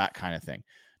 that kind of thing.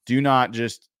 Do not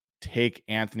just take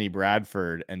Anthony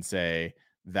Bradford and say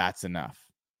that's enough.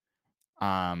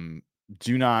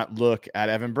 Do not look at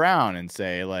Evan Brown and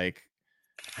say, like,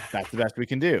 that's the best we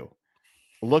can do.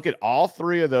 Look at all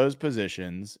three of those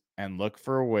positions and look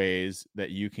for ways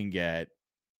that you can get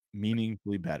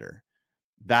meaningfully better.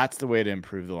 That's the way to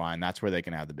improve the line. That's where they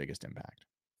can have the biggest impact.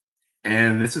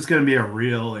 And this is going to be a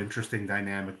real interesting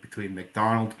dynamic between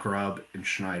McDonald, Grubb, and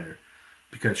Schneider.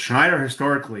 Because Schneider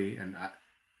historically, and I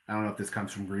don't know if this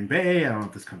comes from Green Bay, I don't know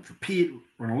if this comes from Pete,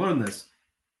 we're going to learn this.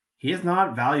 He has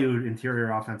not valued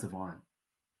interior offensive line.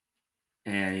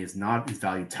 And he's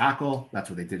valued tackle. That's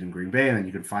what they did in Green Bay. And then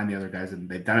you can find the other guys, and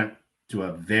they've done it to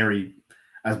a very,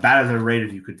 as bad as they're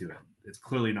rated, you could do it. It's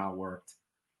clearly not worked.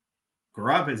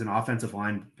 Grubb is an offensive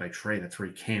line by trade. That's where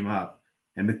he came up.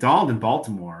 And McDonald in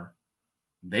Baltimore,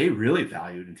 they really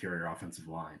valued interior offensive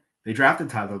line. They drafted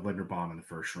Tyler Linderbaum in the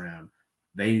first round.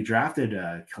 They drafted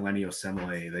Kaleni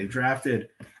Osemele. They drafted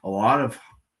a lot of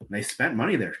 – they spent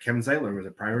money there. Kevin Zeitler was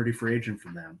a priority free agent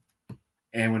for them.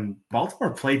 And when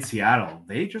Baltimore played Seattle,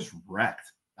 they just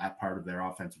wrecked that part of their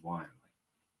offensive line.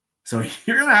 So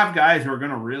you're going to have guys who are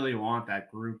going to really want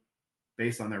that group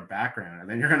based on their background. And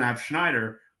then you're going to have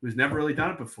Schneider, who's never really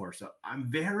done it before. So I'm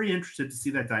very interested to see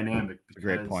that dynamic.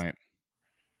 Great point.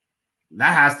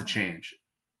 That has to change.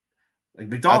 Like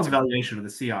McDonald's valuation of the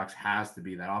Seahawks has to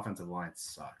be that offensive line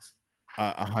sucks.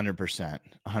 100%.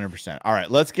 100%. All right,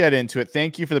 let's get into it.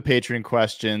 Thank you for the Patreon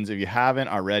questions. If you haven't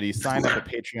already, sign up at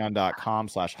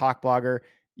patreon.com/hawkblogger.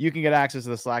 You can get access to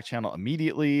the Slack channel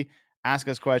immediately, ask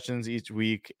us questions each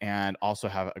week, and also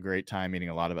have a great time meeting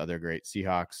a lot of other great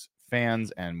Seahawks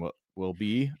fans and will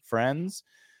be friends.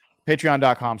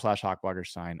 Patreon.com/hawkblogger.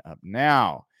 Sign up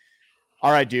now.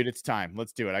 All right, dude, it's time.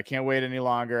 Let's do it. I can't wait any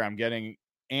longer. I'm getting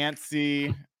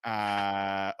antsy.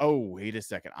 Wait a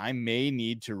second. I may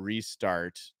need to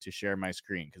restart to share my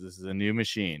screen because this is a new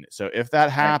machine. So if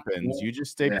that happens, you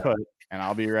just stay put and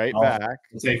I'll be back.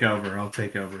 I'll take over. I'll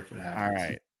take over if it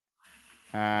happens.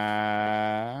 All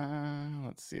right.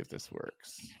 Let's see if this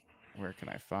works. Where can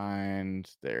I find?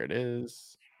 There it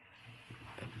is.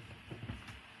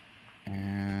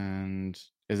 And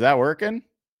is that working?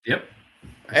 Yep.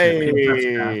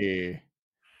 Hey.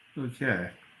 Okay.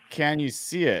 Can you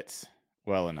see it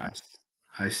well enough?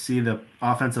 I see the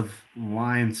offensive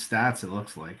line stats, it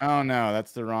looks like. Oh no,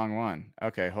 that's the wrong one.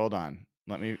 Okay, hold on.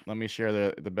 Let me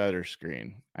share the better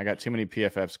screen. I got too many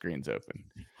PFF screens open.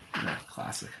 Yeah,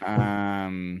 classic.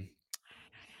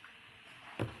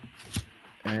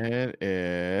 It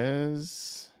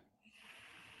is.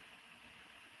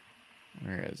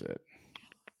 Where is it?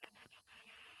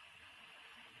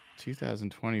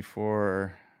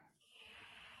 2024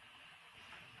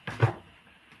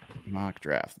 mock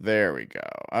draft. There we go.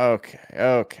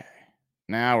 Okay.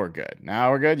 Now we're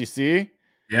good. You see?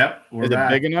 Yep. Is it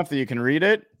big enough that you can read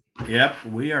it? Yep.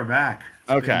 We are back.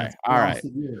 Okay. All right.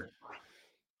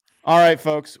 All right,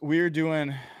 folks. We're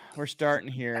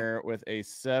starting here with a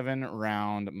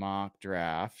 7-round mock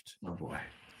draft. Oh boy.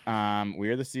 We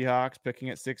are the Seahawks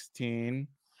picking at 16.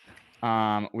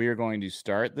 We are going to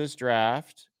start this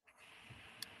draft.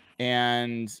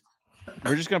 And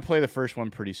we're just going to play the first one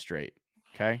pretty straight.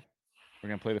 Okay. We're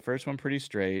going to play the first one pretty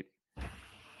straight.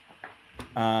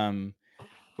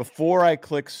 Before I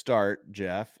click start,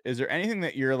 Jeff, is there anything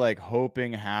that you're like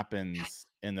hoping happens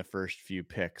in the first few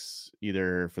picks,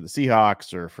 either for the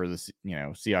Seahawks or for the,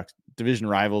 Seahawks division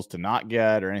rivals to not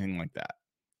get or anything like that?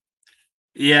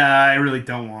 Yeah, I really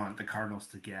don't want the Cardinals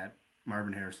to get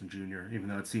Marvin Harrison Jr., even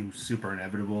though it seems super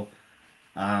inevitable.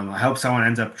 I hope someone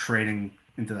ends up trading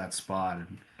into that spot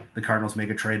and the Cardinals make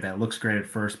a trade that looks great at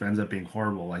first but ends up being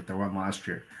horrible like their one last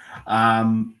year.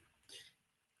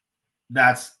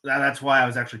 That's why I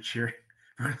was actually cheering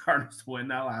for the Cardinals to win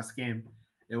that last game.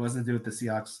 It wasn't to do with the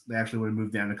Seahawks. They actually would have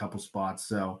moved down a couple spots.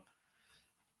 So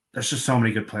there's just so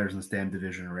many good players in this damn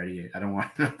division already. I don't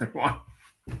want another one.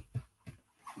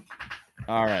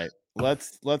 All right.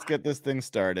 Let's get this thing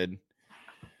started.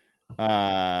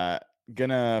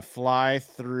 Gonna fly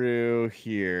through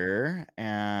here,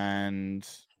 and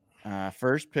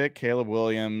first pick Caleb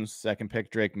Williams, second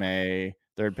pick Drake May,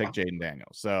 third pick Jaden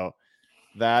Daniels. So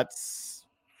that's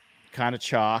kind of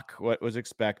chalk what was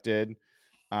expected.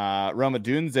 Roma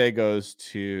Dunze goes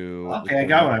to. Okay, I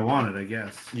got what I wanted, I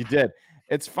guess. You did.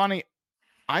 It's funny.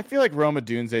 I feel like Roma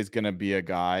Dunze is going to be a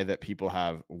guy that people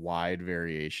have wide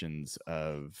variations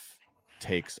of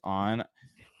takes on.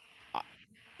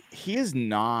 He's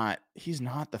not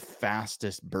the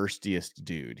fastest, burstiest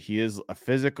dude. He is a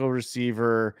physical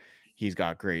receiver. He's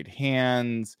got great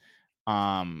hands.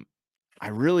 I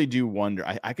really do wonder.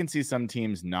 I can see some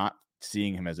teams not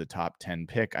seeing him as a top 10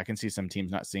 pick. I can see some teams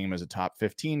not seeing him as a top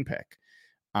 15 pick.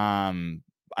 I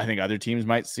think other teams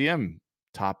might see him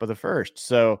top of the first.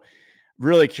 So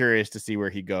really curious to see where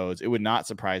he goes. It would not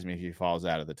surprise me if he falls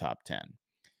out of the top 10.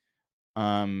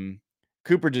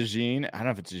 Cooper DeJean, I don't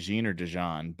know if it's DeJean or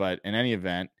DeJean, but in any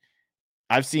event,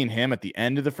 I've seen him at the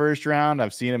end of the first round.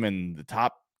 I've seen him in the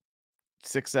top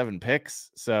 6-7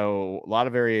 picks. So a lot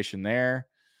of variation there.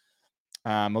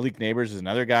 Malik Neighbors is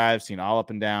another guy I've seen all up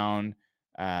and down.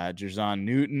 Jerzon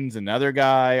Newton's another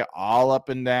guy all up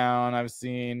and down I've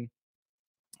seen.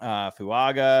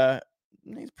 Fuaga,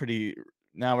 he's pretty.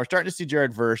 Now we're starting to see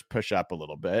Jared Verse push up a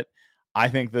little bit. I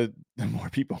think the more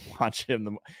people watch him,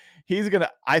 the more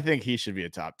I think he should be a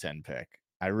top 10 pick.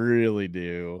 I really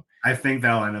do. I think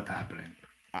that'll end up happening.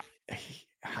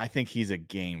 I think he's a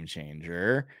game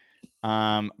changer.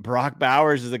 Brock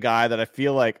Bowers is a guy that I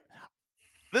feel like,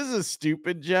 this is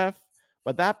stupid, Jeff,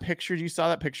 but that picture, you saw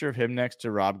that picture of him next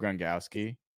to Rob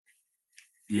Gronkowski?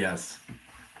 Yes.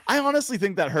 I honestly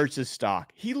think that hurts his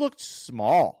stock. He looked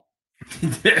small. He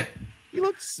did. He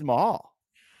looked small.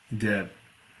 He did.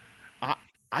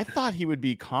 I thought he would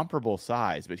be comparable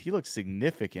size, but he looked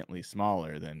significantly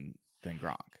smaller than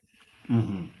Gronk.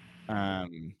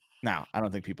 Mm-hmm. Now, I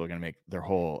don't think people are going to make their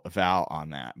whole eval on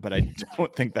that, but I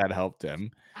don't think that helped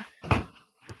him.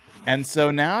 And so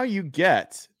now you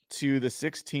get to the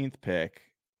 16th pick,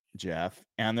 Jeff,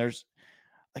 and there's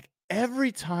like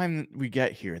every time we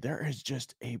get here, there is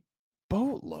just a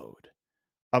boatload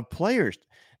of players.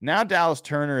 Now Dallas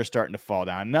Turner is starting to fall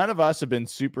down. None of us have been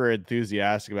super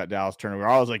enthusiastic about Dallas Turner. We're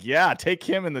always like, yeah, take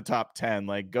him in the top 10.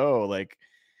 Like, go. Like,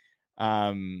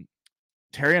 Terrion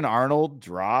Arnold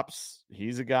drops.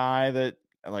 He's a guy that,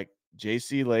 like,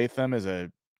 J.C. Latham is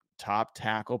a top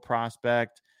tackle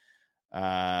prospect.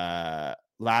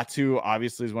 Latu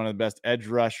obviously is one of the best edge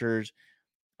rushers.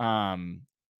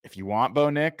 If you want Bo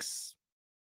Nix,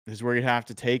 this is where you have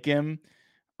to take him.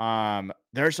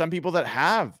 There are some people that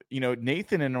have,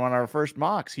 Nathan in one of our first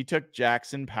mocks, he took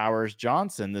Jackson Powers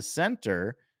Johnson, the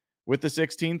center, with the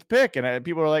 16th pick. And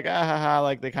people are like,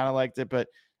 like they kind of liked it, but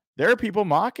there are people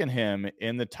mocking him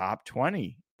in the top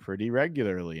 20 pretty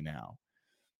regularly now.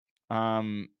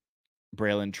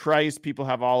 Braylon Trice, people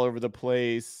have all over the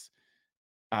place.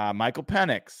 Michael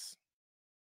Penix,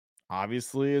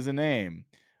 obviously, is a name.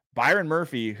 Byron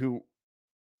Murphy, who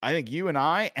I think you and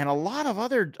I and a lot of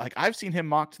other, like, I've seen him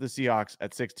mocked to the Seahawks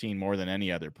at 16 more than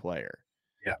any other player.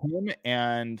 Yeah. Him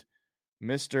and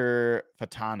Mr.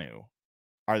 Fatanu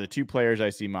are the two players I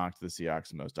see mocked to the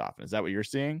Seahawks most often. Is that what you're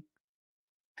seeing?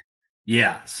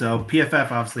 Yeah. So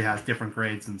PFF obviously has different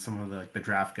grades than some of the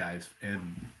draft guys.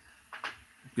 And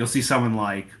you'll see someone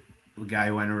like the guy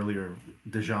who went earlier,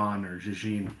 DeJean or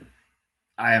Jean.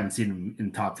 I haven't seen him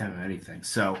in top 10 of anything.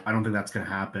 So I don't think that's going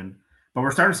to happen. But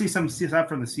we're starting to see some stuff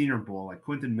from the Senior Bowl. Like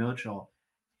Quinton Mitchell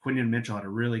had a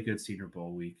really good Senior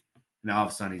Bowl week. And all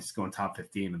of a sudden he's going top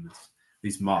 15 in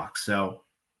these mocks. So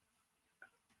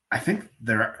I think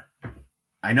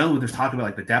I know there's talk about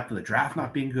like the depth of the draft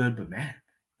not being good, but man,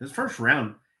 this first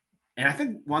round. And I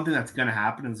think one thing that's going to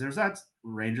happen is there's that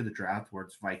range of the draft where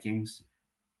it's Vikings,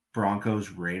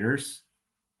 Broncos, Raiders.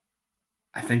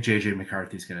 I think J.J.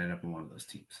 McCarthy's going to end up in one of those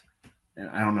teams. And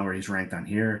I don't know where he's ranked on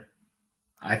here.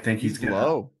 I think he's going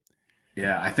to.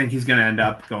 Yeah, I think he's going to end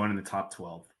up going in the top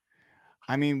 12.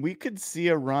 I mean, we could see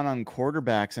a run on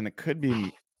quarterbacks, and it could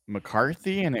be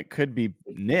McCarthy, and it could be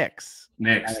Nix.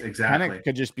 Exactly. Penix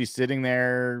could just be sitting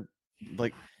there,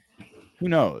 like, who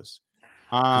knows?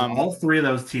 All three of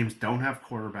those teams don't have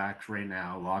quarterbacks right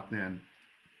now locked in.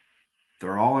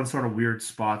 They're all in sort of weird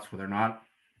spots where they're not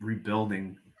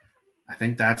rebuilding. I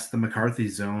think that's the McCarthy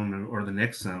zone or the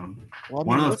Nix zone. Well,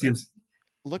 one of those teams.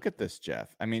 Look at this, Jeff.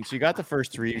 I mean, so you got the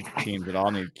first three teams that all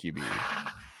need QB.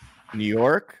 New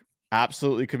York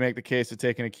absolutely could make the case of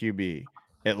taking a QB.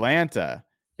 Atlanta,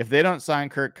 if they don't sign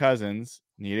Kirk Cousins,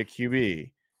 need a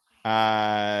QB.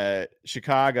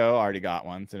 Chicago already got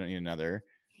one, so they don't need another.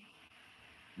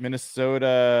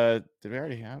 Minnesota, did we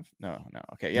already have? No.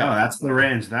 Okay, yeah. No, that's the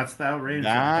range. That's that range.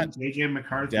 JJ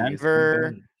McCarthy,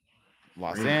 Denver,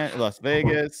 Las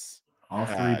Vegas, all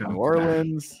three. New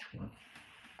Orleans.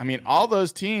 I mean, all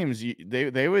those teams,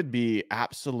 they would be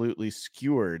absolutely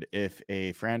skewered if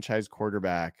a franchise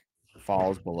quarterback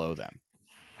falls below them,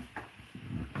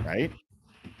 right?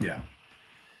 Yeah.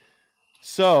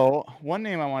 So one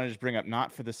name I want to just bring up,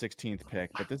 not for the 16th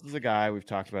pick, but this is a guy we've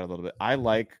talked about a little bit. I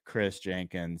like Chris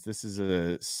Jenkins. This is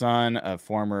a son of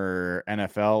former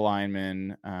NFL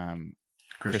lineman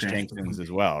Chris Jenkins as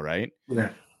well, right?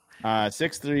 Yeah.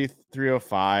 6'3",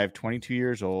 305, 22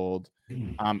 years old.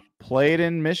 Played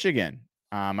in Michigan.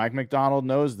 Mike McDonald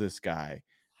knows this guy.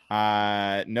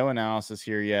 No analysis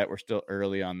here yet. We're still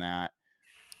early on that.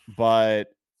 But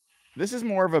this is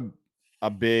more of a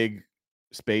big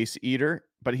space eater,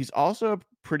 but he's also a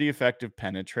pretty effective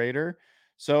penetrator.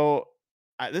 So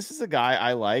this is a guy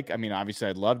I like. I mean, obviously,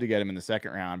 I'd love to get him in the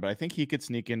second round, but I think he could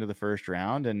sneak into the first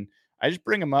round. And I just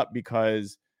bring him up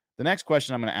because the next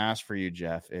question I'm going to ask for you,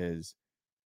 Jeff, is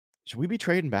should we be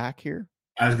trading back here?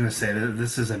 I was going to say that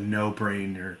this is a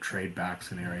no-brainer trade back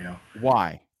scenario.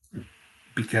 Why?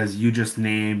 Because you just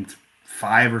named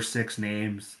 5 or 6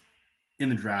 names in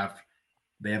the draft.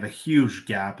 They have a huge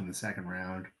gap in the second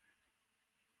round.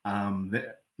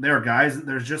 There are guys.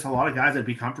 There's just a lot of guys that'd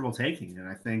be comfortable taking, and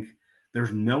I think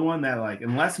there's no one that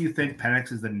unless you think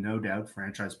Penix is the no doubt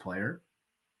franchise player.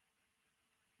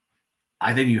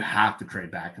 I think you have to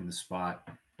trade back in the spot,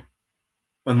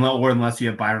 unless you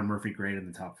have Byron Murphy grade in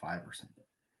the top 5 or something.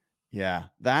 Yeah,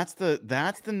 that's the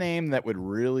name that would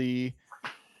really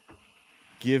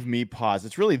give me pause.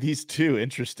 It's really these two,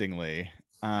 interestingly.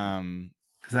 Because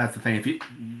that's the thing.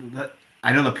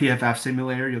 I know the PFF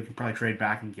simulator, you can probably trade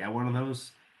back and get one of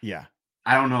those. Yeah.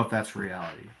 I don't know if that's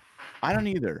reality. I don't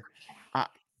either.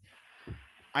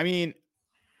 I mean,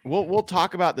 we'll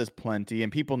talk about this plenty,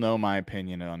 and people know my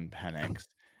opinion on Penix.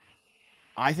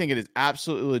 I think it is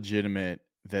absolutely legitimate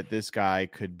that this guy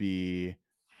could be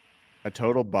a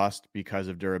total bust because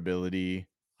of durability.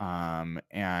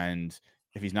 And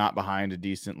if he's not behind a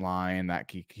decent line,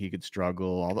 that he could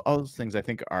struggle. All those things I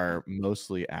think are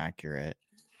mostly accurate.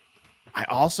 I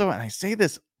also, and I say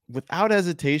this without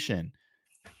hesitation,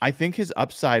 I think his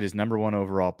upside is number 1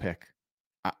 overall pick.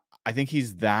 I think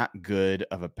he's that good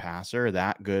of a passer,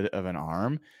 that good of an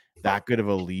arm, that good of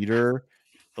a leader,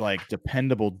 like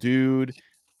dependable dude.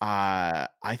 I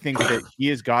think that he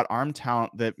has got arm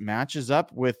talent that matches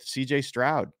up with CJ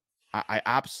Stroud. I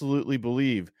absolutely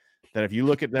believe that if you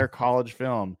look at their college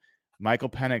film, Michael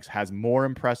Penix has more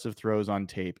impressive throws on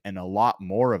tape and a lot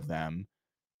more of them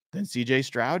than CJ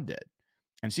Stroud did.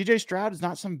 And CJ Stroud is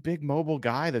not some big mobile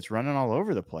guy that's running all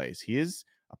over the place. He is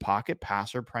a pocket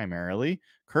passer primarily.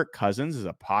 Kirk Cousins is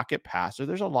a pocket passer.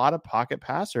 There's a lot of pocket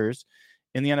passers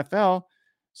in the NFL.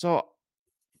 So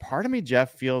part of me,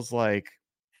 Jeff, feels like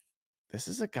this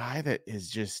is a guy that is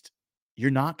just, you're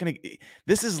not going to,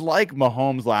 this is like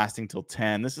Mahomes lasting till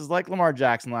 10. This is like Lamar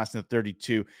Jackson lasting to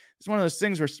 32. It's one of those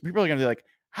things where people are going to be like,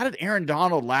 how did Aaron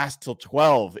Donald last till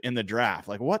 12 in the draft?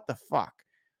 Like, what the fuck?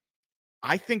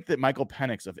 I think that Michael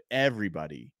Penix of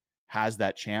everybody has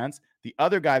that chance. The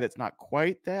other guy that's not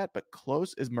quite that, but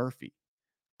close, is Murphy.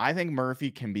 I think Murphy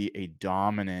can be a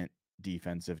dominant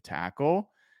defensive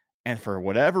tackle. And for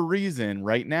whatever reason,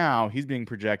 right now, he's being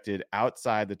projected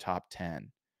outside the top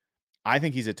 10. I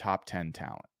think he's a top 10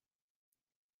 talent.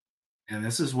 And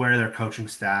this is where their coaching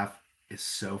staff is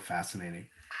so fascinating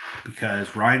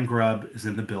because Ryan Grubb is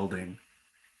in the building.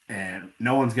 And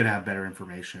no one's going to have better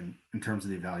information in terms of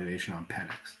the evaluation on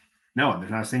Penix. No one.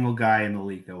 There's not a single guy in the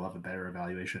league that will have a better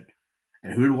evaluation.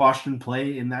 And who did Washington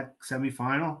play in that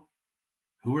semifinal?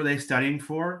 Who were they studying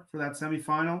for that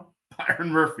semifinal? Byron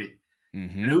Murphy.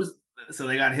 Mm-hmm. And so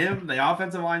they got him, the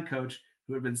offensive line coach,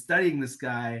 who had been studying this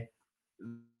guy.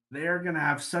 They're going to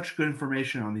have such good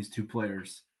information on these two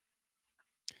players.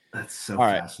 That's so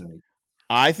fascinating.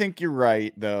 I think you're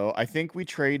right, though. I think we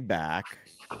trade back.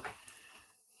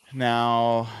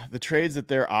 Now, the trades that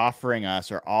they're offering us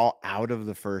are all out of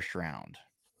the first round.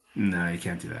 No, you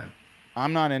can't do that.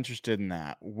 I'm not interested in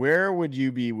that. Where would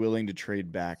you be willing to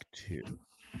trade back to?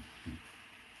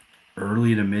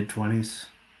 Early to mid-20s.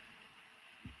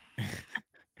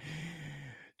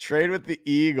 Trade with the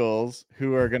Eagles,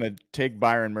 who are going to take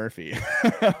Byron Murphy.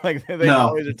 Like they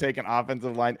always are taking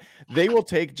offensive line. They will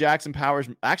take Jackson Powers.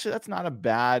 Actually, that's not a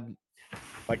bad.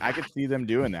 Like, I could see them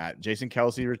doing that. Jason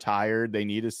Kelsey retired. They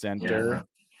need a center.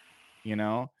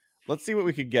 Yeah. Let's see what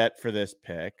we could get for this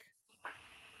pick.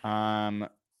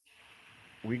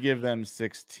 We give them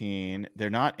 16. They're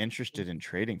not interested in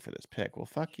trading for this pick. Well,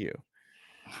 fuck you.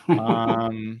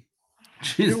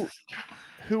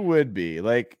 Who would be?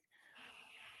 Like,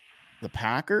 the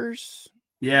Packers?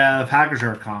 Yeah, the Packers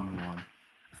are a common one.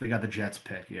 If they got the Jets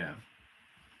pick, yeah.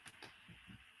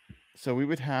 So we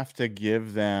would have to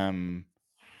give them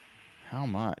how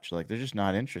much? Like, they're just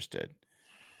not interested.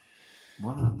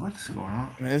 What's going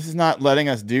on? I mean, this is not letting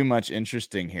us do much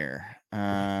interesting here.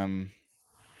 All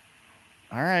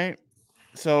right.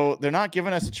 So they're not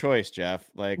giving us a choice, Jeff.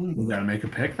 Like, we got to make a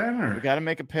pick then? Or? We got to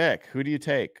make a pick. Who do you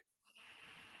take?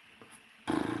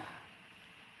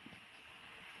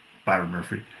 Byron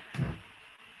Murphy.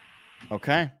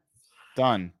 Okay.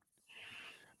 Done.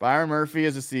 Byron Murphy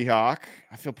is a Seahawk.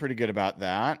 I feel pretty good about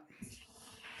that.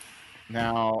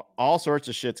 Now, all sorts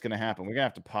of shit's going to happen. We're going to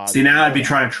have to pause. See, now I'd be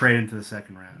trying to trade into the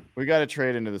second round. We got to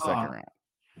trade into the second round.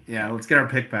 Yeah, let's get our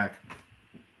pick back.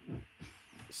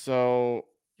 So,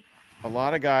 a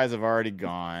lot of guys have already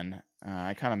gone.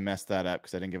 I kind of messed that up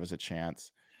because I didn't give us a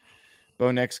chance.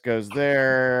 Bo Nix goes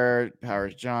there.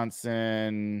 Powers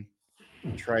Johnson.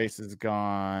 Trice is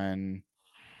gone.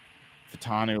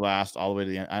 Fatanu lasts all the way to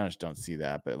the end. I just don't see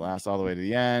that, but it lasts all the way to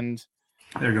the end.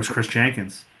 There goes Chris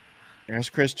Jenkins. There's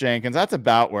Chris Jenkins. That's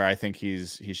about where I think he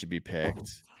should be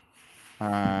picked.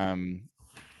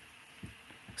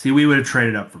 See, we would have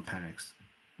traded up for Penix.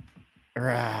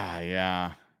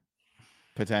 Yeah.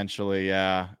 Potentially,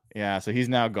 yeah. So he's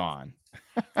now gone.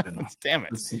 Damn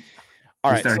it.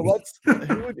 All right, so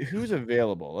who's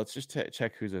available? Let's just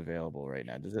check who's available right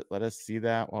now. Does it let us see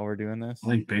that while we're doing this? I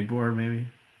think big board maybe.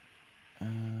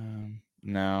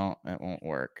 No, it won't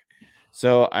work.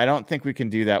 So I don't think we can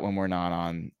do that when we're not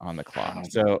on the clock.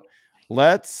 So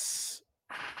let's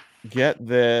get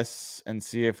this and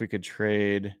see if we could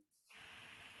trade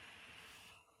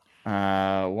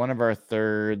one of our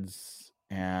thirds.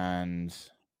 And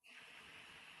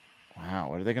wow,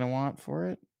 what are they going to want for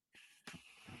it?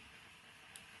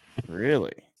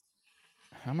 Really?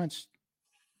 How much?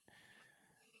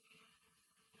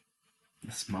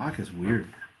 This mock is weird.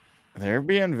 They're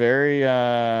being very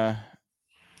they're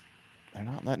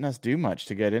not letting us do much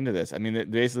to get into this. I mean,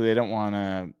 basically they don't want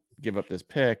to give up this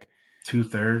pick.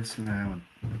 2/3 now.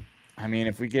 I mean,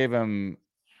 if we gave them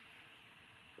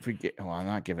I'm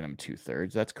not giving them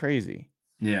 2/3. That's crazy.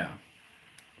 Yeah.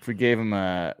 If we gave him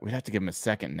we'd have to give him a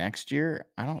second next year.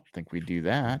 I don't think we do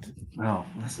that. No,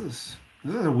 this is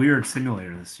a weird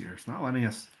simulator this year. It's not letting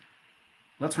us.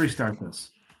 Let's restart this.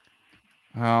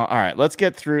 All right. Let's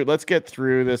get through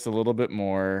this a little bit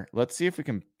more. Let's see if we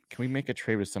can we make a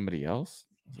trade with somebody else?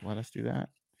 Does it let us do that?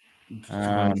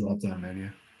 Drop down menu.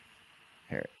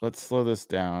 Here, let's slow this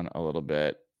down a little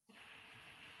bit.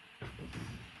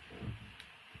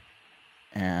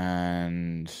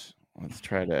 And let's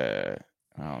try to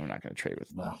I'm not going to trade with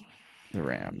the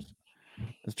Rams.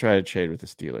 Let's try to trade with the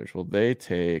Steelers. Will they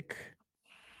take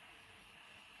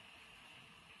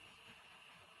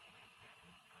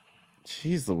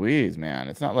Jeez Louise, man.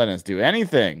 It's not letting us do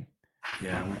anything.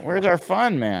 Yeah. Where's our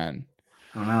fun, man?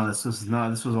 Oh no, this was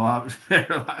a lot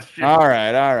better last year. All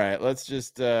right. Let's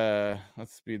just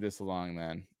let's speed this along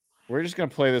then. We're just gonna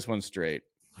play this one straight.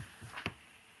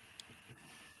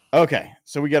 Okay,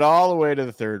 so we get all the way to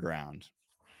the third round.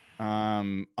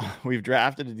 We've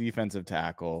drafted a defensive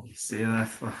tackle. See that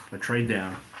the trade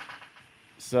down.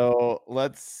 So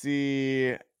let's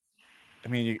see. I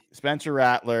mean, Spencer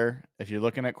Rattler, if you're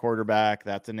looking at quarterback,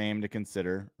 that's a name to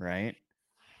consider, right?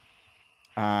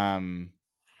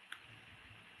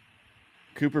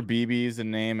 Cooper Beebe is a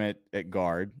name at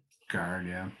guard. Guard,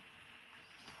 yeah.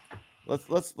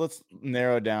 Let's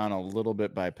narrow down a little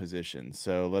bit by position.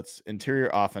 So let's interior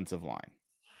offensive line.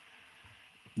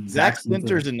 Zach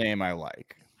Spencer's a name I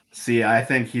like. See, I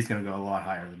think he's going to go a lot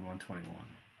higher than 121.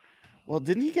 Well,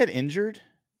 didn't he get injured?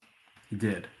 He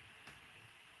did.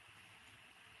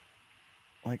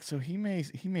 Like, so he may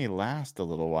last a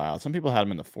little while. Some people had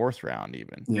him in the 4th round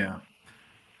even. Yeah.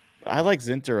 I like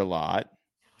Zinter a lot.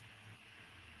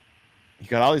 You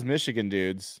got all these Michigan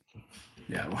dudes.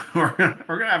 Yeah, we're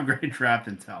gonna have great draft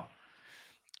intel.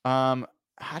 How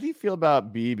do you feel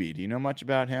about Beebe? Do you know much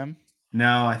about him?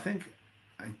 No, I think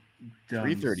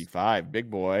 335, big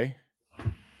boy.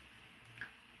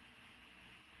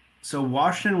 So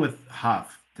Washington with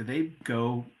Huff, did they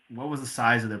go? What was the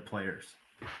size of their players?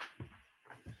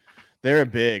 They're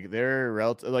big. They're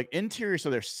relative, like interior.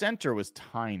 So their center was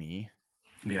tiny.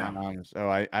 Yeah. So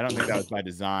I don't think that was by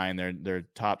design. Their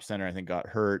top center I think got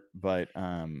hurt, but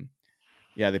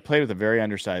yeah, they played with a very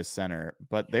undersized center,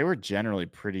 but they were generally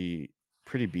pretty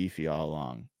beefy all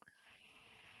along.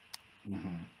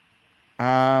 Mm-hmm.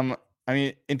 I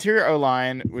mean, interior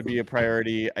O-line would be a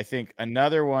priority. I think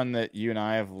another one that you and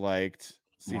I have liked.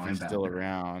 See if he's still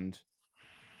around.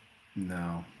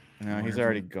 No, he's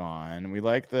already gone. We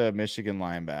like the Michigan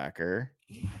linebacker.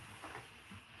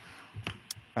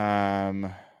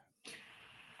 Yeah,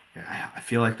 I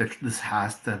feel like this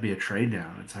has to be a trade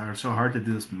down. It's so hard to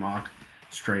do this mock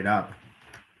straight up.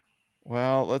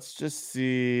 Well, let's just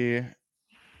see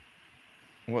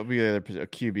what would be the other position.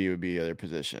 QB would be the other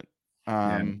position.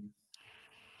 I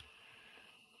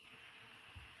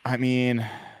mean,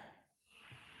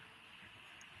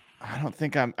 I don't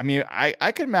think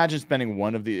I could imagine spending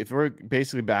one of the, if we're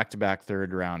basically back-to-back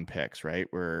 3rd round picks, right?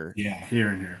 Here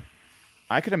and here.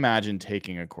 I could imagine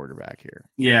taking a quarterback here.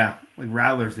 Yeah, like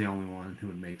Rattler's the only one who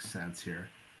would make sense here.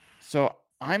 So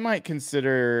I might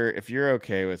consider, if you're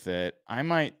okay with it, I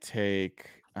might take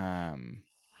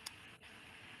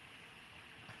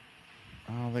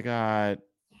they got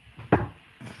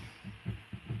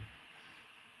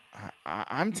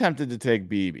I'm tempted to take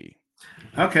Beebe.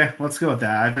 Okay, let's go with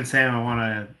that. I've been saying I want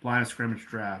a line of scrimmage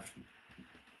draft.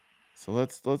 So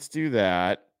let's do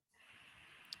that.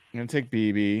 I'm gonna take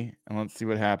BB and let's see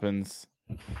what happens.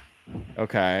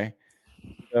 Okay.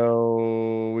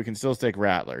 So we can still take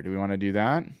Rattler. Do we want to do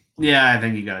that? Yeah, I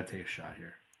think you got to take a shot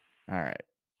here. All right.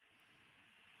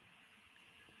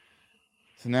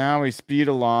 So now we speed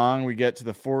along. We get to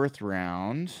the 4th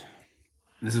round.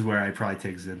 This is where I probably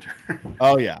take Zinter.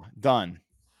 Oh yeah, done.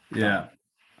 Yeah.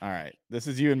 All right. This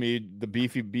is you and me, the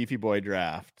beefy boy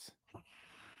draft.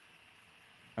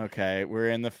 Okay, we're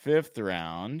in the 5th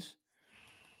round.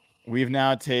 We've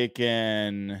now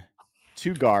taken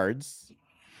 2 guards.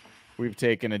 We've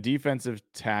taken a defensive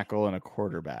tackle and a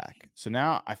quarterback. So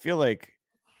now I feel like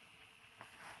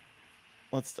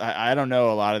I don't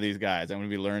know a lot of these guys. I'm going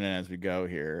to be learning as we go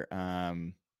here.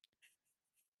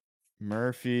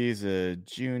 Murphy's a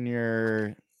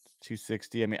junior,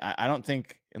 260. I mean, I don't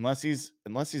think unless he's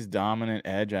dominant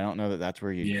edge, I don't know that that's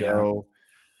where you go.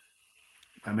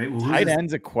 I mean, Tight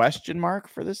end's a question mark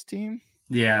for this team.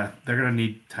 Yeah, they're going to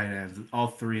need tight ends. All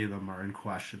 3 of them are in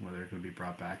question whether they're going to be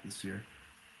brought back this year.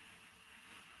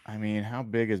 I mean, how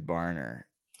big is Barner?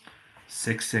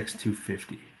 6'6",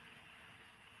 250.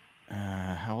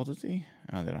 How old is he?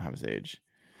 Oh, they don't have his age.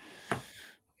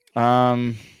 He's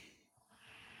a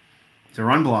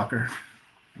run blocker.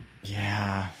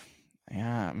 Yeah.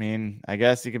 I mean, I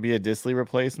guess he could be a Disley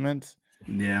replacement.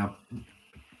 Yeah.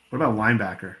 What about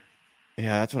linebacker?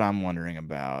 Yeah, that's what I'm wondering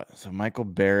about. So Michael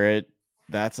Barrett,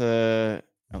 that's a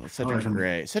Cedric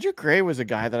Gray. Cedric Gray was a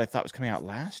guy that I thought was coming out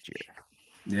last year.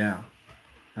 Yeah.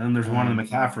 And then there's one of the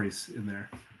McCaffreys in there.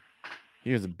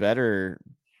 He was a better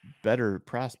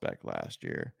prospect last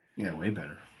year. Yeah, way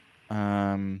better.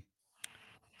 6'2",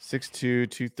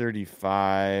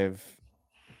 235.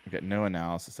 We've got no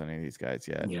analysis on any of these guys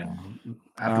yet. Yeah.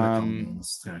 After the combine,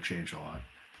 it's going to change a lot.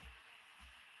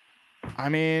 I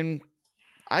mean,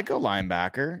 I go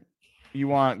linebacker. You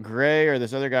want Gray or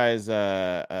this other guy's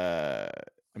a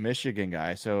Michigan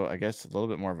guy, so I guess a little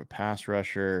bit more of a pass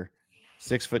rusher.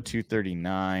 6',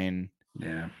 239.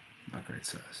 Yeah, not great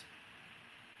size.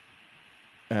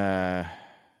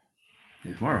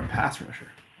 He's more of a pass rusher.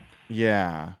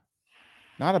 Yeah,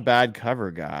 not a bad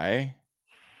cover guy.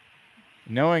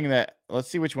 Knowing that, let's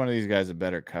see which one of these guys is a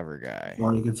better cover guy.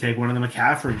 Or you can take one of the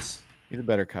McCaffreys. He's a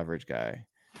better coverage guy.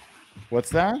 What's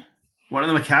that? One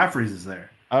of the McCaffreys is there.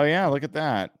 Oh yeah, look at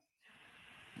that.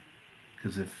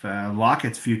 Because if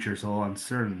Lockett's future is a little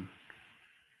uncertain.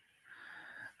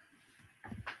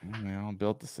 They all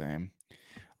built the same.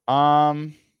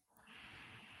 Probably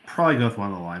go with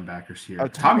one of the linebackers here. Oh,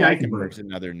 Tom Eichenberg's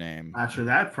another name. Actually,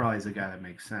 that probably is a guy that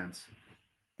makes sense.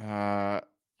 But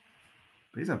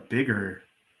he's a bigger.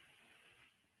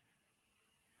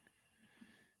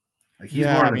 Like he's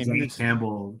more of a Danny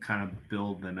Campbell kind of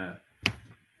build than a.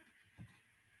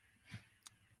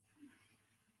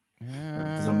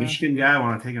 Does a Michigan guy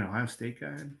want to take an Ohio State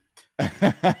guy?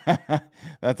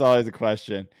 That's always a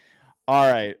question.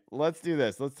 All right, let's do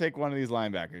this. Let's take one of these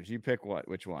linebackers. You pick what?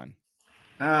 Which one?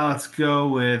 Let's go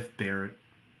with Barrett.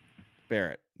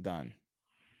 Barrett, done.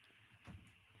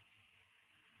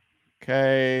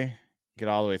 Okay, get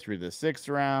all the way through the 6th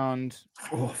round.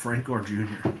 Oh, Frank Gore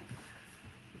Jr.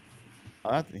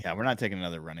 Yeah, we're not taking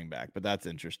another running back, but that's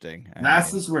interesting.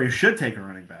 This is where you should take a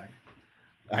running back.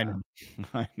 I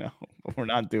know, but we're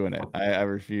not doing it. I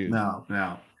refuse. No.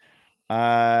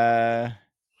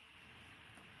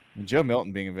 Joe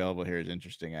Milton being available here is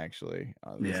interesting, actually.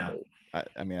 Yeah.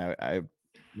 I mean,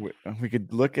 we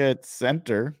could look at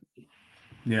center.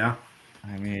 Yeah.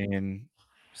 I mean,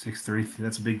 6'3".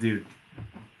 That's a big dude.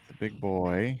 A big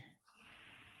boy.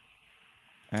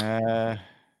 I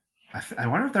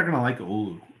wonder if they're gonna like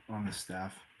Olu on the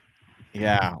staff.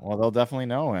 Yeah, well, they'll definitely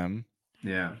know him.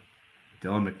 Yeah.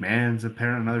 Dylan McMahon's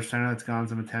apparently another center that's gotten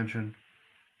some attention.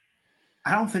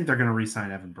 I don't think they're going to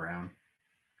re-sign Evan Brown.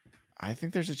 I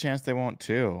think there's a chance they won't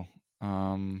too. They're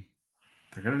going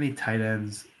to need tight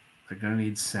ends. They're going to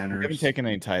need centers. We haven't taken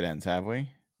any tight ends, have we?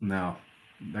 No.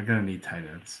 They're going to need tight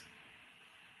ends.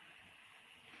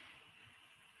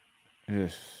 We're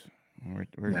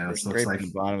scraping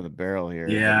the bottom of the barrel here.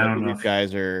 Yeah, I don't know.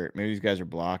 Maybe these guys are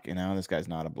blocking. No, this guy's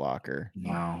not a blocker.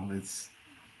 No, it's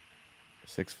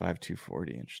 6'5",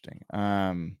 240. Interesting.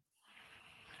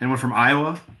 Anyone from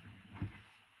Iowa?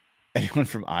 Anyone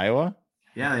from Iowa?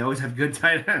 Yeah, they always have good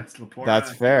tight ends. Laporta,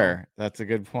 that's fair. That's a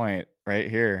good point right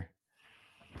here.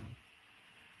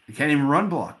 You can't even run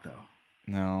block though.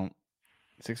 No.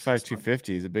 6'5",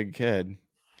 250. He's a big kid.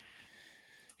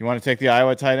 You want to take the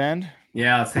Iowa tight end?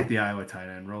 Yeah, let's take the Iowa tight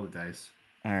end. Roll the dice.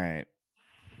 All right.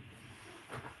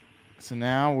 So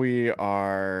now we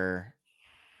are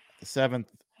The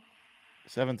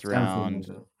seventh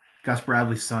round. Gus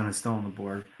Bradley's son is still on the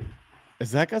board.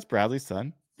 Is that Gus Bradley's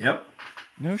son? Yep.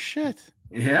 No shit.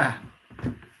 Yeah.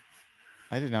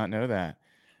 I did not know that.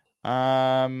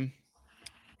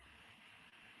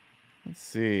 Let's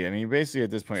see. I mean, basically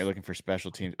at this point, you're looking for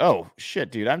special teams. Oh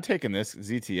shit, dude! I'm taking this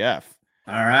ZTF.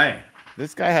 All right.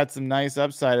 This guy had some nice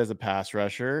upside as a pass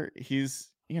rusher. He's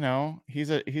a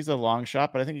long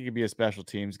shot, but I think he could be a special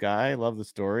teams guy. I love the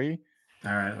story.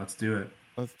 All right, let's do it.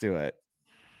 Let's do it.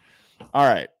 All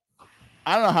right.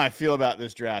 I don't know how I feel about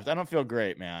this draft. I don't feel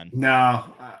great, man. No.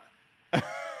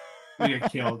 We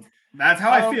get killed. That's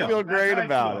how I feel. I don't feel great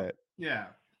about it. Yeah.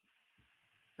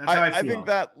 That's how I feel. I think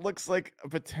that looks like a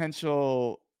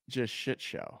potential just shit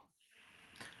show.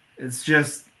 It's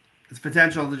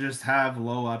potential to just have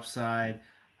low upside.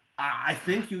 I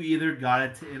think you either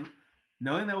got to,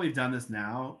 knowing that we've done this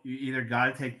now, you either got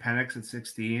to take Penix at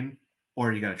 16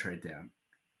 or you got to trade down.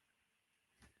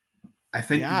 I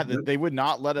think they would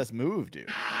not let us move, dude.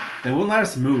 They won't let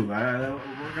us move. We're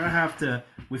gonna have to.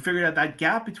 We figured out that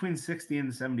gap between 60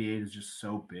 and 78 is just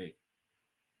so big.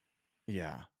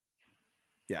 Yeah.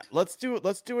 Let's do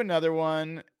another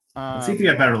one. Let's see if we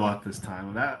get better luck this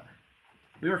time. That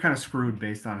we were kind of screwed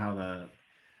based on how the.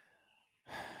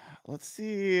 Let's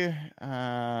see.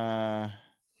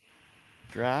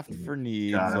 Draft for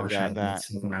needs. God, I I've wish I got had that.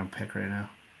 Second round pick right now.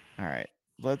 All right.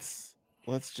 Let's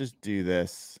just do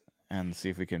this and see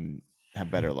if we can have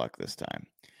better luck this time.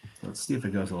 Let's see if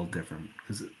it goes a little different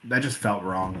because that just felt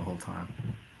wrong the whole time.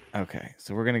 Okay,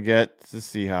 so we're gonna get the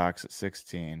Seahawks at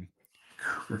 16.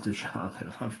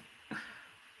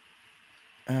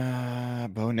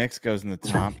 Bo Nix goes in the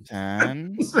top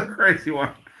 10. This is a crazy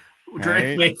one.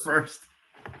 Drake made first.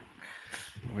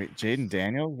 Wait, Jaden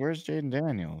Daniels? Where's Jaden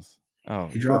Daniels? Oh,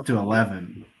 he dropped to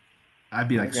 11. I'd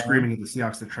be like screaming at the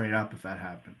Seahawks to trade up if that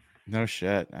happened. No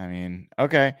shit. I mean,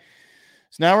 okay.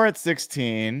 So now we're at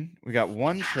 16. We got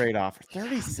one trade offer.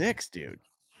 36, dude.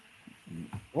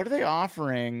 What are they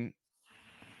offering?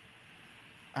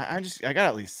 I gotta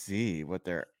at least see what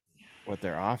they're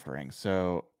offering.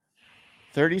 So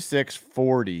 36,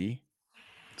 40.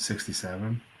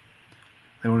 67.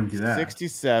 They wouldn't do that.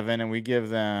 67, and we give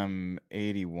them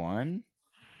 81.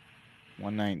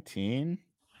 119.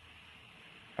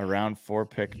 A round 4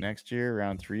 pick next year,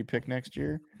 round 3 pick next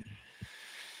year.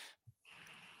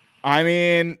 I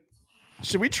mean,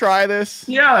 should we try this?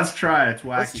 Yeah, let's try it. It's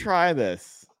wacky. Let's try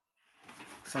this.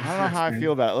 I don't know how I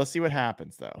feel about it. Let's see what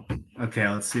happens, though. Okay,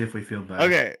 let's see if we feel better.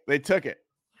 Okay, they took it.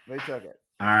 All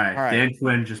right. Dan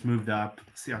Quinn just moved up.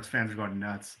 Seahawks fans are going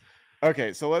nuts.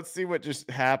 Okay, so let's see what just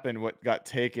happened, what got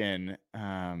taken.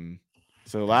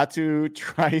 So Latu,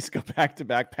 Trice go back to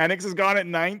back. Penix has gone at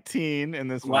 19 in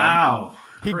this one. Wow.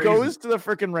 He goes to the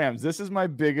freaking Rams. This is my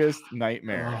biggest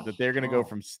nightmare that they're going to go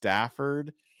from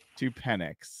Stafford to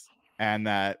Penix and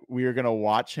that we are going to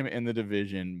watch him in the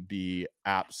division be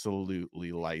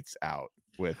absolutely lights out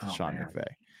with Sean McVay.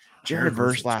 Jared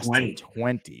Verse last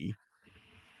 20.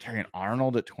 Terrion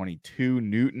Arnold at 22.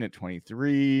 Newton at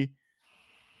 23.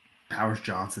 Powers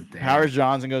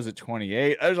Johnson goes at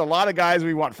 28. There's a lot of guys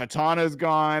we want. Fatano's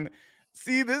gone.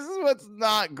 See, this is what's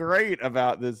not great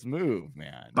about this move,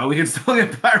 man. But we can still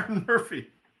get Byron Murphy.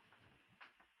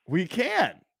 We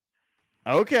can.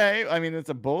 Okay. I mean, it's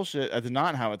a bullshit. That's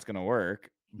not how it's going to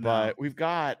work. No. But we've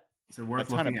got a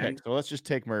ton of picks. So let's just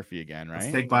take Murphy again, right?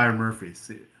 Let's take Byron Murphy.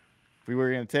 See. If we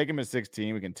were going to take him at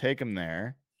 16, we can take him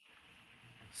there.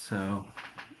 So.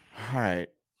 All right.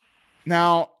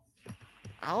 Now,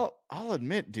 I'll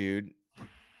admit, dude,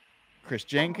 Chris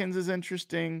Jenkins is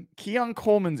interesting. Keon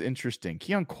Coleman's interesting.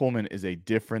 Keon Coleman is a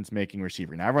difference-making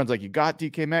receiver. Now, everyone's like, you got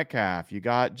DK Metcalf, you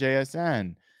got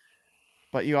JSN,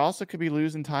 but you also could be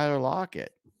losing Tyler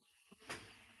Lockett.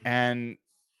 And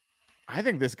I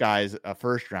think this guy's a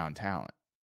first-round talent.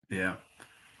 Yeah.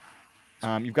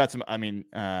 You've got some,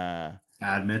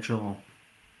 Ad Mitchell.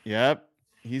 Yep.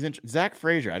 He's Zach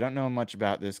Frazier. I don't know much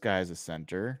about this guy as a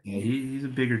center. Yeah, he's a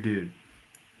bigger dude.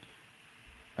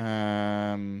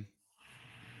 Seems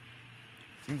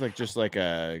like just like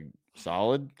a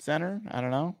solid center. I don't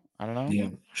know. Yeah,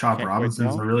 Chop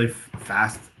Robinson's a really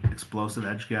fast, explosive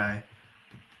edge guy.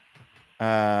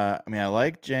 I mean, I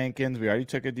like Jenkins. We already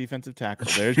took a defensive tackle.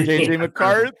 There's JJ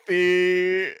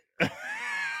McCarthy.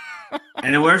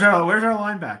 And then where's our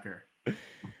linebacker?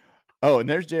 Oh, and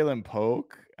there's Jalen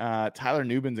Polk. Tyler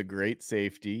Nubin's a great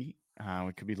safety.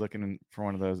 We could be looking for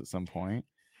one of those at some point.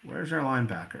 Where's our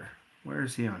linebacker? Where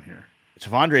is he on here?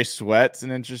 Javondre Sweat's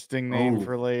an interesting name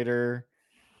for later.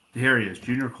 Here he is,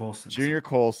 Junior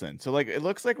Colson. So, like, it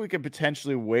looks like we could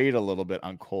potentially wait a little bit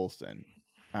on Colson.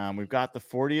 We've got the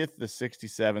 40th, the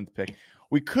 67th pick.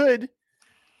 We could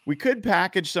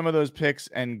package some of those picks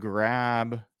and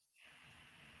grab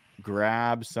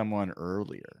someone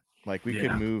earlier. Like we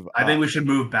could move. I think we should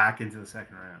move back into the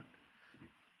second round.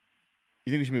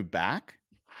 You think we should move back?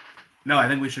 No, I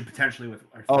think we should potentially with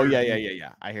our third.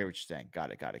 Yeah. I hear what you're saying.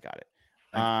 Got it.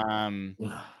 Like,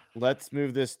 let's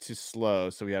move this to slow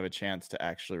so we have a chance to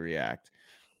actually react.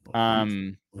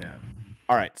 yeah.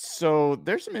 All right. So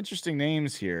there's some interesting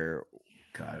names here.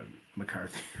 God,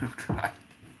 McCarthy. God.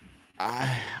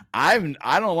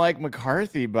 I don't like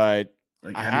McCarthy, but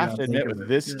Like, I have to admit, with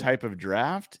this type of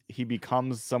draft, he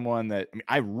becomes someone that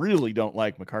I really don't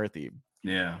like McCarthy.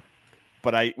 Yeah.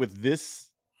 But with this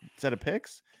set of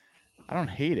picks, I don't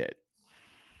hate it.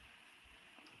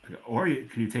 Or can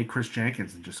you take Chris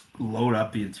Jenkins and just load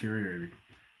up the interior?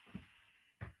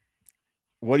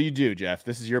 What do you do, Jeff?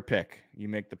 This is your pick. You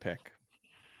make the pick.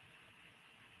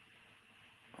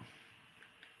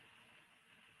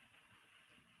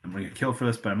 I'm going to kill for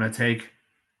this, but I'm going to take.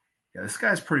 Yeah, this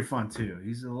guy's pretty fun too.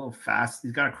 He's a little fast.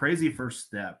 He's got a crazy first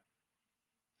step.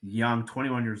 Young,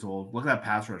 21 years old. Look at that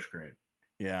pass rush grade.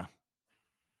 Yeah.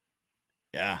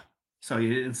 So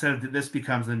instead of this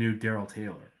becomes the new Daryl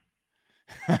Taylor.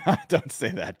 Don't say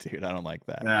that, dude. I don't like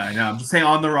that. Yeah, I know. I'm just saying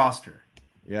on the roster.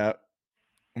 Yeah.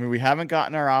 I mean, we haven't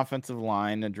gotten our offensive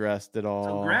line addressed at all.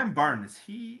 So Graham Barton, is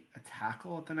he a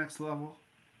tackle at the next level?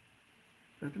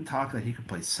 There's been talk that he could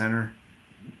play center.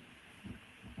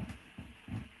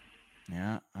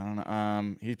 Yeah, I don't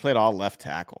know. He played all left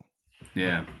tackle.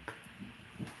 Yeah.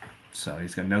 So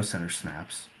he's got no center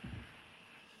snaps.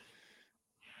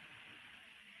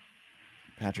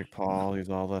 Patrick Paul, he's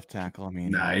all left tackle. I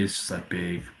mean, nah, he's just a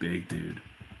big dude.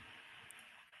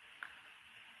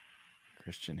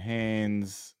 Christian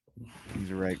Haynes,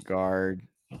 he's a right guard.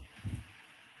 What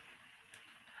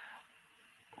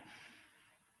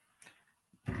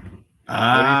do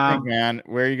you think, man?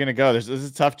 Where are you gonna go? This is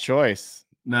a tough choice.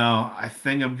 No, I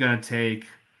think I'm gonna take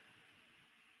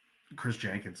Chris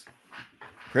Jenkins.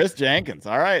 Chris Jenkins.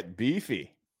 All right,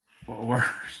 beefy. We're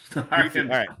beefy. All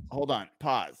right, hold on.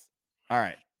 Pause. All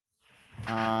right.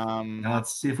 Now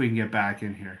let's see if we can get back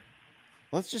in here.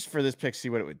 Let's just for this pick see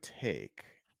what it would take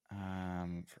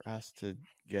for us to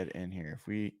get in here. If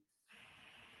we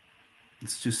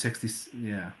let's do 60.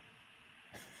 Yeah.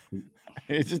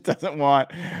 It just doesn't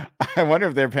want. I wonder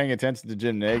if they're paying attention to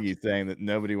Jim Nagy saying that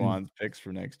nobody wants picks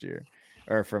for next year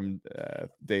or from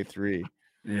day 3.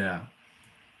 Yeah.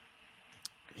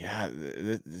 Yeah,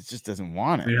 it just doesn't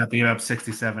want it. We have to give up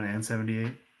 67 and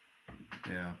 78.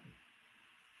 Yeah.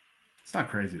 It's not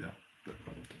crazy though.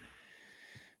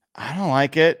 I don't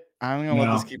like it. I'm gonna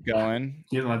let this keep going.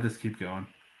 You let this keep going.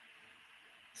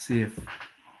 See if.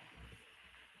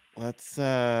 Let's.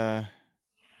 Would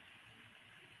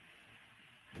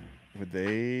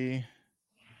they?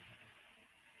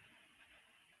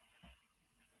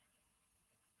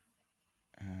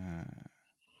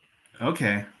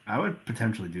 Okay, I would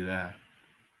potentially do that.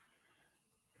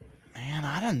 Man,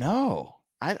 I don't know.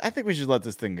 I think we should let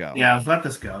this thing go. Yeah, let's let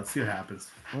this go. Let's see what happens.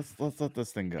 Let's let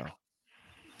this thing go.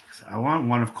 I want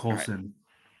one of Colson.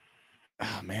 Right.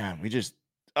 Oh man,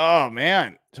 oh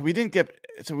man. So we didn't get.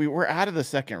 So we were out of the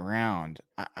second round.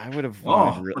 I would have.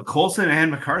 But Colson and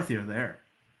McCarthy are there.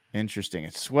 Interesting.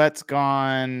 Sweat's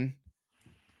gone.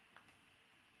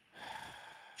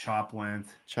 Chop went.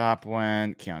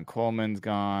 Keon Coleman's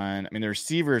gone. I mean, the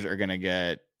receivers are going to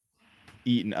get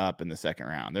eaten up in the second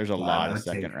round. There's a lot of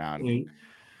second round.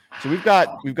 So we've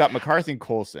got McCarthy and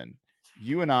Colson.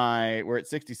 You and I, we're at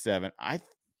 67. I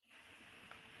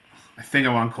think I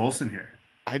want Colson here.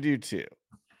 I do too.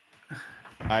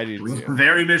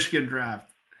 Very Michigan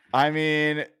draft. I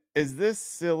mean, is this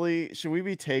silly? Should we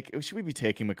be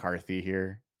taking McCarthy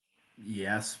here?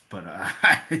 Yes, but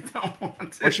I don't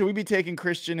want to. Or should we be taking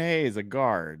Christian Hayes, a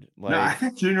guard? No, I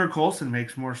think Junior Colson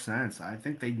makes more sense. I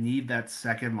think they need that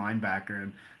second linebacker,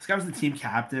 and this guy was the team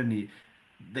captain.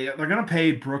 They're going to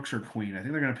pay Brooks or Queen. I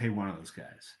think they're going to pay one of those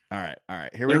guys. All right.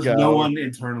 There's no one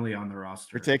internally on the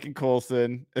roster. We're taking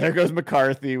Colson. There goes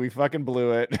McCarthy. We fucking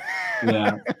blew it.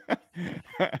 Yeah.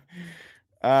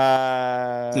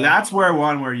 So that's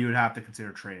where you would have to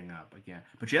consider trading up again.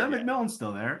 But Jalen McMillan's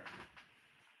still there.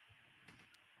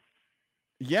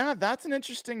 Yeah, that's an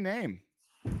interesting name.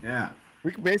 Yeah.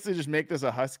 We can basically just make this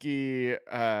a Husky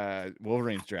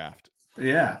Wolverines draft.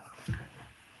 Yeah.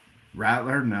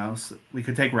 Rattler, no. So we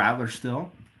could take Rattler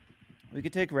still. We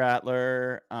could take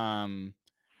Rattler.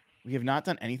 We have not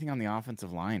done anything on the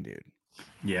offensive line, dude.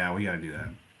 Yeah, we got to do that.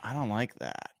 I don't like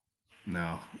that.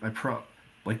 No. Like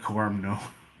Corum, no.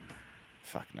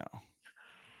 Fuck no.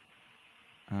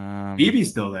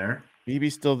 BB's still there.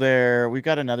 BB's still there. We've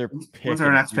got another pick. What's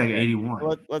our next pick? here.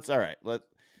 81. Let's all right. We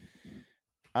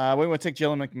want to take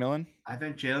Jalen McMillan. I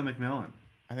think Jalen McMillan.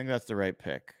 I think that's the right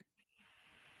pick.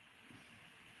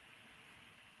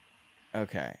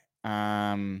 Okay.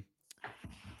 Now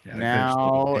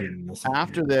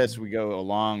after this, we go a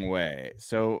long way.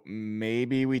 So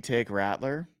maybe we take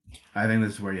Rattler. I think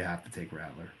this is where you have to take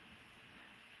Rattler.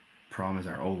 Problem is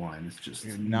our O-line is just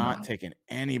You're not taking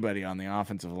anybody on the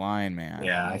offensive line, man.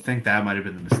 Yeah, I think that might have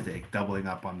been the mistake, doubling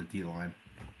up on the D-line.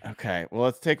 Okay, well,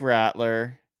 let's take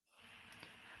Rattler.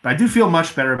 But I do feel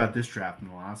much better about this draft than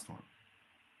the last one.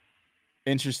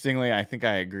 Interestingly, I think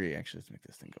I agree. Actually, let's make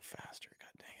this thing go faster. God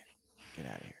dang it.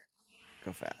 Get out of here.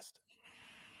 Go fast.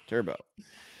 Turbo.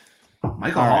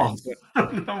 Michael Hall.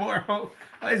 No more.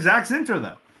 Hey, Zach's intro,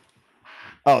 though.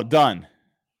 Oh, done.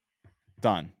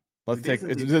 Done. Let's take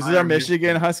this is our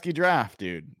Michigan Husky draft,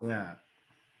 dude. Yeah.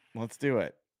 Let's do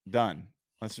it. Done.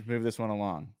 Let's just move this one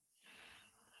along.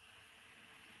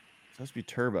 It's supposed to be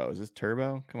turbo. Is this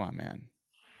turbo? Come on, man.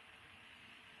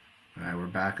 All right, we're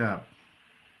back up.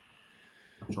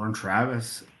 Jordan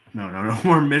Travis. No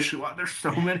more Michigan. Wow, there's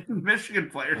so many Michigan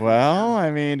players. Well,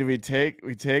 I mean, do we take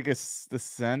the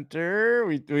center?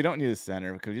 We don't need a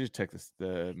center because we just took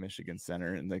the Michigan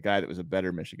center and the guy that was a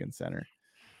better Michigan center.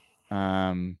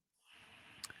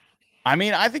 I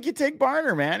mean, I think you take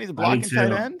Barner, man. He's a blocking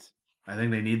tight end. I think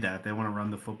they need that if they want to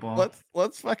run the football.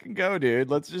 Let's fucking go, dude.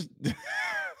 Let's just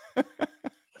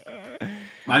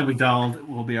Mike McDonald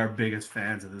will be our biggest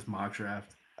fans of this mock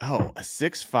draft. Oh, a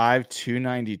 6'5",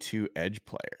 292 edge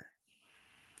player.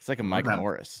 It's like a Mike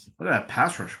Morris. Look at that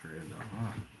pass rush grade, though.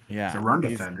 Oh. Yeah, he's a run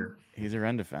defender. He's a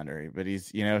run defender, but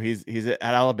he's at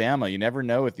Alabama. You never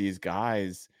know with these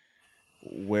guys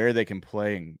where they can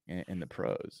play in the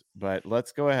pros. But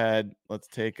let's go ahead. Let's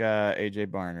take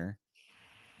AJ Barner.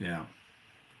 Yeah.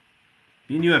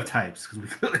 Me and you have types because we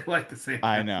really like the same.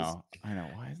 I know.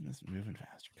 Why isn't this moving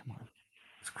faster? Come on.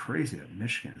 It's crazy that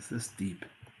Michigan is this deep.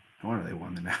 No wonder they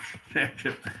won the national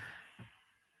championship.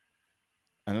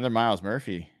 Another Miles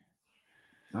Murphy.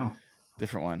 Oh.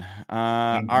 Different one.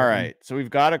 All right. So we've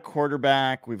got a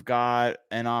quarterback. We've got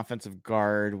an offensive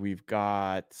guard. We've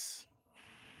got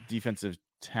defensive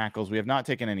tackles. We have not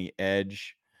taken any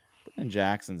edge. Brennan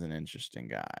Jackson's an interesting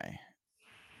guy.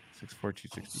 6'4",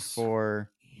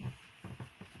 264.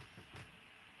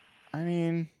 I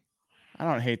mean, I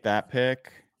don't hate that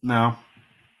pick. No.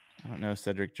 I don't know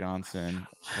Cedric Johnson.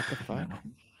 What the fuck?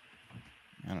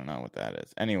 I don't know what that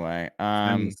is. Anyway,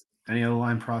 any other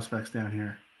line prospects down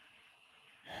here?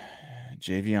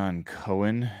 Javion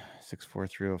Cohen, 6'4",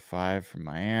 305 from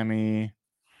Miami.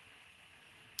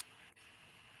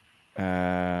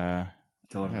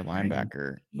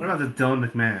 Linebacker. What about the Dylan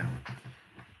McMahon?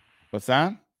 What's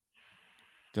that?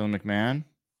 Dylan McMahon.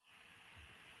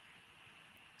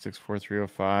 6'4",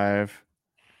 305.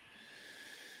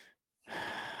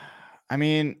 I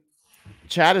mean,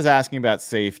 Chad is asking about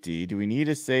safety. Do we need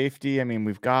a safety? I mean,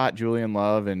 we've got Julian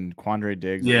Love and Quandre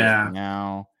Diggs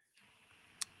now.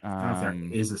 I don't know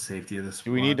if there is a safety of this.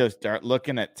 Do we need to start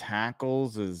looking at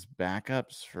tackles as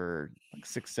backups for like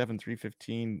 6'7",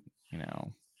 315? You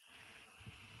know,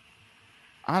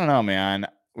 I don't know, man.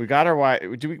 We got our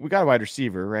we got a wide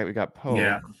receiver, right? We got Poe.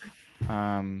 Yeah.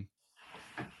 I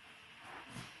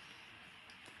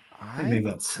think maybe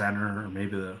that center or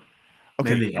maybe the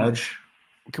edge.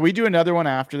 Can we do another one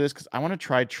after this? Because I want to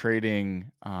try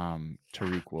trading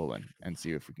Tariq Woolen and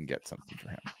see if we can get something for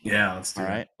him. Yeah, let's do it. All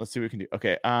right, let's see what we can do.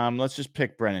 Okay, let's just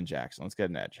pick Brennan Jackson. Let's get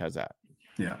an edge. How's that?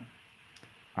 Yeah.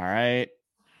 All right,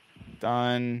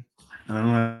 done.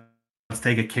 Let's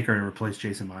take a kicker to replace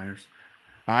Jason Myers.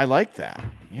 I like that.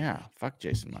 Yeah, fuck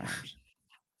Jason Myers.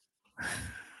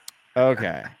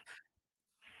 Okay.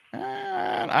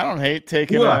 I don't hate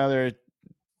taking another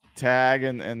tag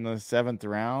in the 7th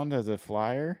round as a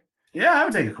flyer. Yeah, I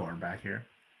would take a quarterback here.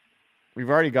 We've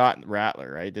already got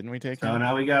Rattler, right? Didn't we take him? So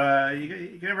now we got you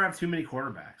can never have too many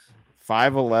quarterbacks.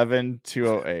 5'11",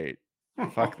 208.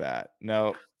 Fuck that.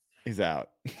 No, he's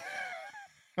out.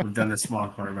 We've done the small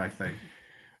quarterback thing.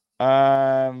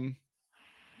 I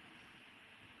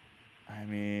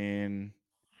mean,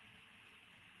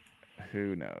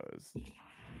 who knows?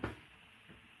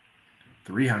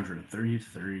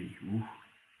 333. Ooh.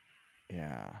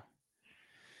 Yeah.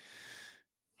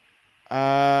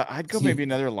 I'd go maybe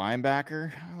another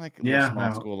linebacker. I like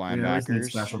small school linebackers.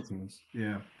 Special teams.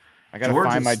 Yeah. I got to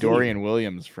find my Dorian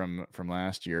Williams from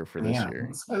last year for this year.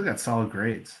 This guy's got solid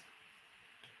grades.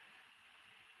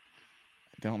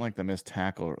 I don't like the missed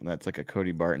tackle. That's like a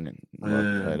Cody Barton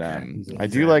look, but I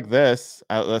do like this.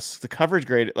 The coverage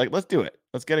grade. Like, let's do it.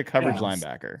 Let's get a coverage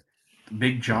linebacker.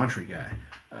 Big Jontry guy.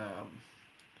 All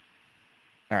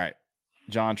right.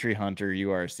 John Tree Hunter,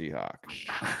 you are a Seahawk.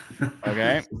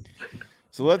 Okay.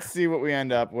 So let's see what we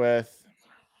end up with.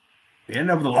 We end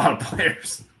up with a lot of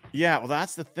players. Yeah, well,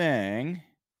 that's the thing.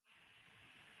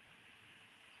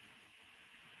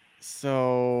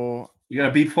 So You got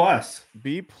a B+.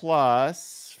 B+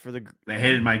 for the. They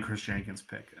hated my Chris Jenkins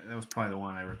pick. That was probably the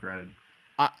one I regretted.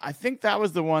 I think that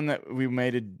was the one that we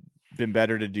made it been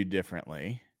better to do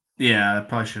differently. Yeah, that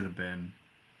probably should have been.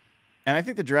 And I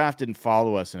think the draft didn't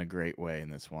follow us in a great way in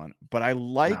this one. But I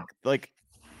like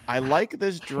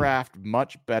this draft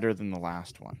much better than the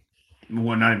last one.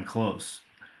 Well, not even close.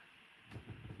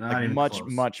 Not even much, close.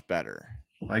 Much better.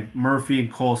 Like Murphy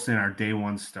and Colson are day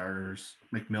one starters.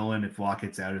 McMillan, if Locke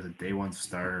gets out, is a day one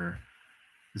starter.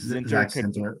 Zinter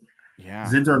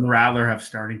and Rattler have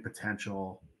starting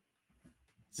potential.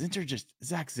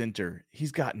 Zach Zinter,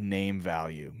 he's got name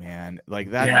value, man. Like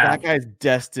that guy's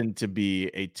destined to be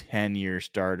a 10-year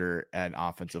starter at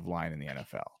offensive line in the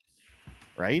NFL.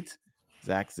 Right?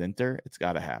 Zach Zinter, it's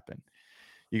got to happen.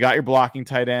 You got your blocking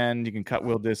tight end. You can cut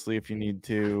Will Dissly if you need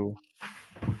to.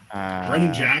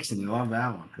 Brendan Jackson, they love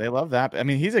that one. They love that. I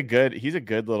mean, he's a good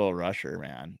little rusher,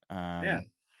 man. Yeah.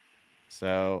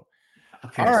 So,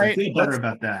 okay, all right. I feel better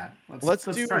about that. Let's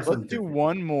do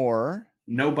one more.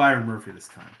 No Byron Murphy this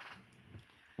time.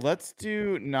 Let's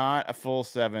do not a full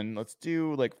 7. Let's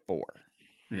do like 4.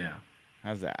 Yeah.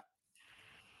 How's that?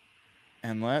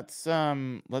 And let's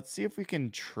see if we can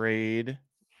trade.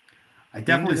 I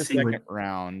definitely the see second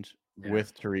round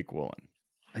with Tariq Woolen.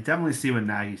 I definitely see what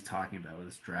Nagy's talking about with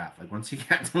this draft. Like once you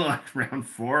get to like round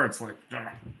 4, it's like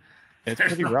it's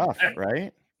pretty rough,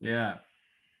 right? Yeah.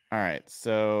 All right.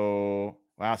 So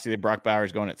wow, see, Brock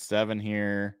Bowers going at 7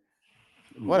 here.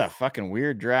 What a fucking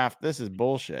weird draft. This is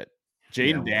bullshit.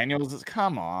 Jaden Daniels is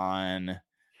come on.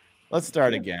 Let's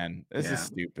start again. This is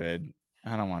stupid.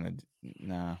 I don't want to.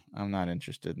 No, I'm not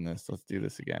interested in this. Let's do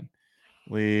this again.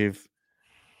 Leave.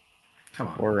 Come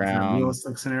on. 4 rounds. A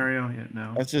realistic scenario? Yeah,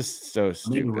 no. That's just so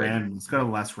stupid. Random. It's got a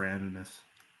less randomness.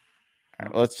 All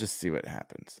right, let's just see what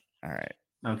happens. All right.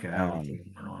 Okay.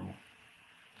 Normal.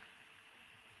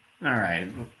 All right.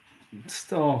 It's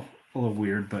still a little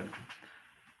weird, but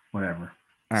whatever.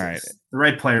 All right. The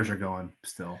right players are going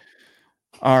still.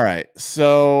 All right.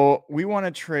 So we want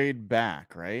to trade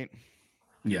back, right?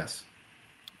 Yes.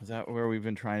 Is that where we've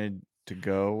been trying to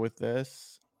go with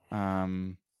this?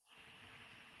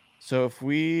 So if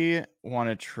we want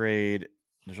to trade,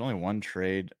 there's only one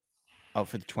trade out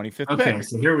for the 25th pick. Okay,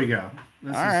 so here we go.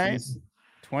 All right.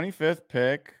 25th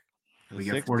pick. We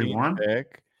get 41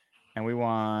 pick, and we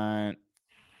want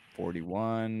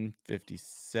 41,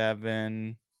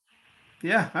 57.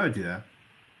 Yeah, I would do that.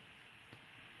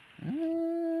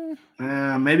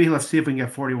 Maybe let's see if we can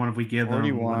get 41 if we give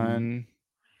 41. Them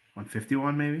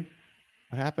 151 maybe.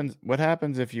 What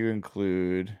happens if you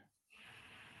include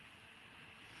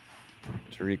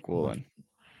Tariq Woolen?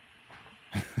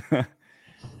 All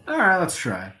right, let's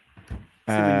try. See if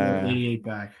we can get 88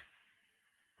 back.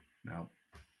 No.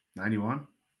 91?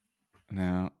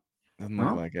 No. Doesn't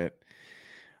look like it.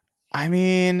 I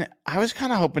mean, I was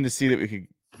kind of hoping to see that we could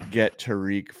get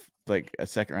Tariq, like a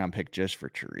second round pick just for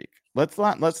Tariq. Let's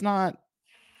not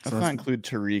include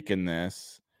Tariq in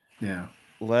this. Yeah.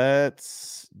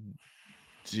 Let's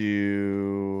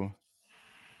do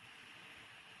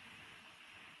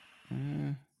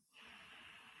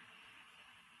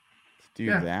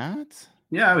that.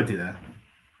 Yeah, I would do that.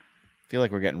 I feel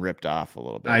like we're getting ripped off a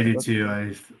little bit. I do too.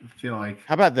 I feel like.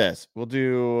 How about this? We'll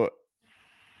do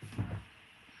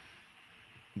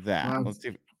that. Let's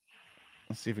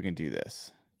see if we can do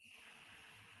this.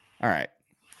 All right.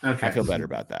 Okay. I feel better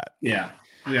about that. Yeah.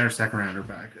 We got our second rounder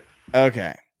back.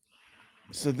 Okay.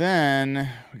 So then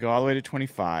we go all the way to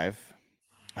 25.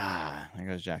 There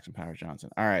goes Jackson Powers Johnson.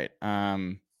 All right.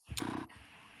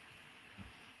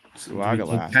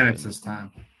 Penix this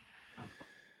time.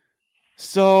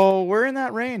 So we're in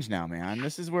that range now, man.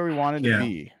 This is where we wanted to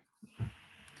be.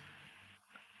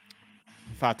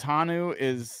 Fatanu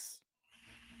is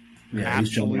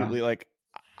absolutely like,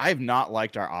 I've not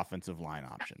liked our offensive line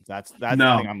options. That's the thing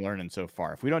I'm learning so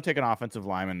far. If we don't take an offensive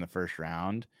lineman in the first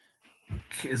round,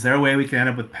 is there a way we can end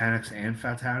up with Penix and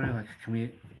Fatanu? Like, can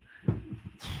we?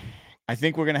 I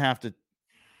think we're gonna have to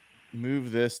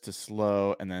move this to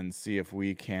slow and then see if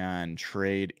we can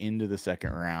trade into the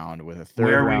second round with a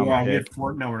third round pick.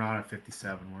 No, we're not at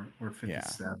 57. We're at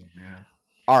 57. Yeah.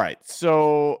 All right.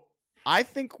 So I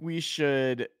think we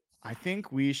should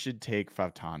take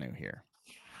Fatanu here.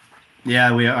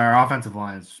 Yeah, our offensive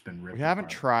line has been ripped. We haven't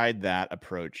tried that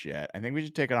approach yet. I think we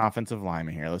should take an offensive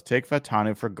lineman here. Let's take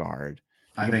Fatanu for guard.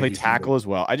 He can play tackle as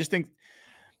well. I just think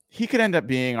he could end up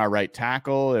being our right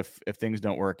tackle if things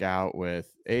don't work out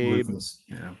with Abe. Ruthless,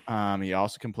 yeah. He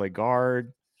also can play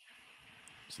guard.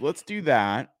 So let's do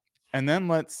that. And then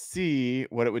let's see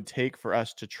what it would take for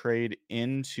us to trade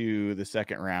into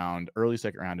the early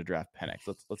second round to draft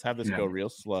Penix. Let's have this go real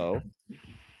slow.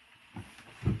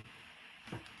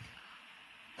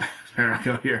 Here I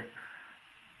go here.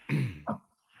 All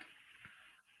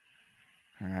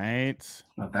right.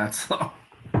 Not that slow.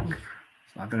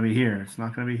 It's not going to be here. It's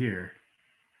not going to be here.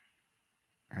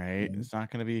 All right. It's not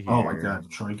going to be here. Oh, my God.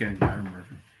 Troy getting Byron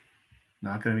Murphy.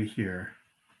 Not going to be here.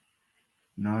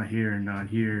 Not here. Not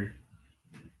here.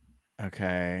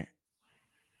 Okay.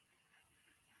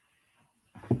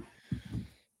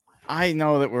 I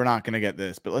know that we're not going to get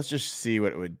this, but let's just see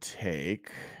what it would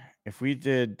take. If we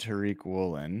did Tariq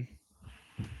Woolen,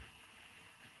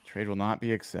 trade will not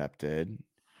be accepted.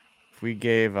 If we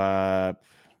gave up...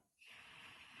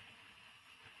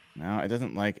 No, it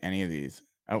doesn't like any of these.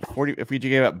 Oh, 40. If we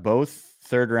gave up both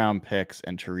third-round picks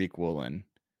and Tariq Woolen,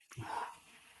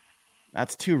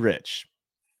 that's too rich,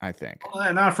 I think.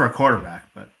 Well, not for a quarterback,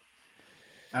 but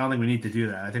I don't think we need to do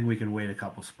that. I think we can wait a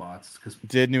couple spots.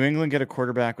 Did New England get a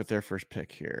quarterback with their first pick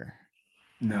here?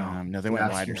 No. No, they went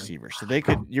wide receiver. So they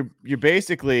could. You're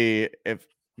basically, if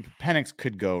Penix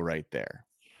could go right there.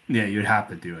 Yeah, you'd have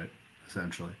to do it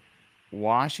essentially.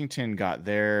 Washington got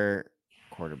their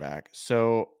quarterback,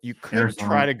 so you could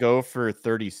try to go for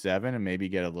 37 and maybe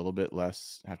get a little bit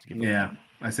less. Have to give. Yeah,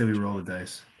 I say we roll the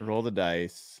dice. Roll the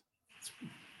dice.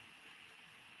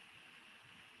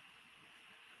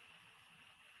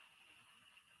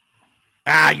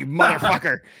 Ah, you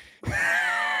motherfucker.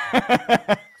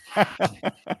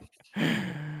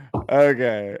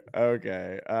 Okay.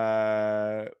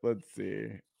 Let's see.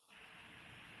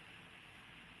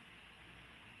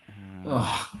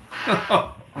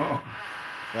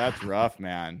 That's rough,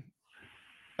 man.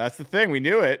 That's the thing. We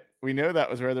knew it. We knew that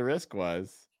was where the risk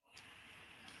was.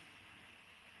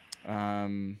 Are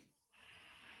we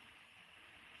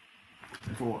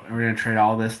gonna trade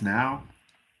all this now?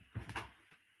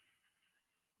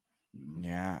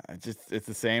 Yeah, it's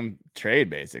the same trade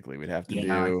basically. We'd have to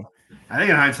do. I think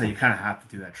in hindsight, you kind of have to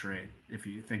do that trade if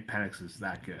you think Penix is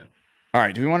that good. All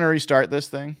right, do we want to restart this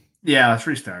thing? Yeah, let's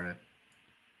restart it.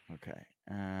 Okay.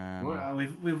 Well,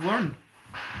 we've learned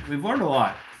a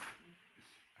lot.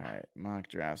 All right, mock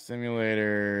draft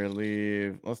simulator.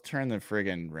 Leave. Let's turn the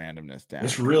friggin' randomness down.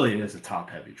 This really is a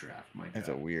top-heavy draft, Mike. It's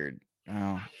a weird.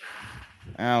 A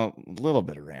little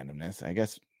bit of randomness. I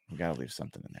guess we gotta leave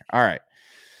something in there. All right.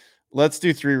 Let's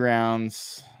do 3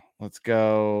 rounds. Let's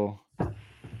go.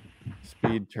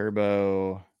 Speed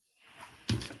turbo.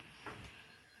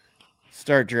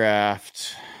 Start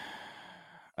draft.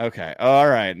 Okay. All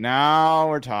right. Now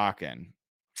we're talking.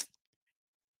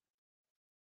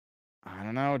 I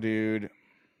don't know, dude.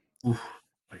 Oof.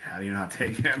 Like, how do you not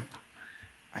take him?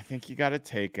 I think you got to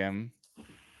take him.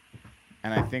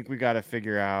 And I think we got to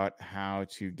figure out how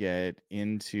to get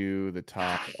into the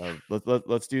top of.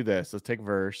 Let's do this. Let's take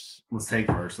verse. Let's take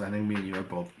verse. I think me and you are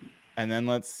both. And then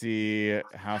let's see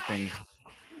how things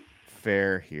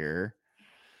fare here.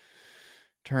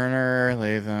 Turner,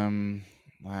 Latham,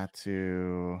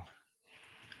 Latu.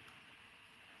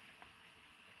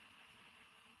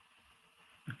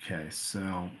 Okay,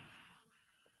 so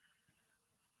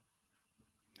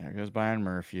there goes Byron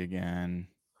Murphy again.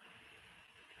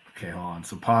 Okay, hold on.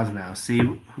 So pause now. See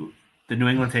who did New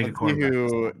England take a quarterback?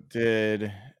 Who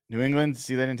did New England?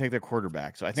 See, they didn't take their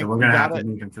quarterback. So I think we're gonna have to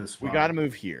move into this. We got to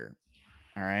move here.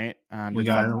 All right. Did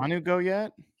Fatanu go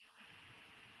yet?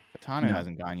 Fatanu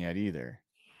hasn't gone yet either.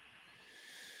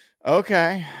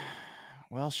 Okay.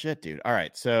 Well, shit, dude. All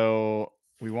right. So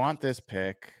we want this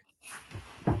pick.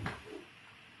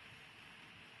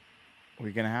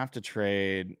 We're gonna have to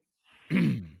trade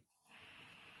Tariq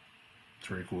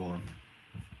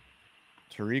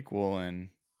Woolen.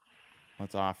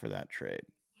 Let's offer that trade.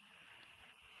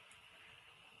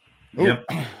 Yep.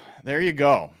 There you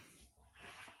go.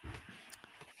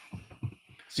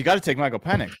 So you got to take Michael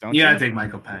Penix, don't you? You got to take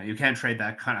Michael Penix. You can't trade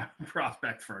that kind of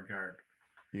prospect for a guard.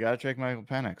 You got to take Michael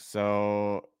Penix.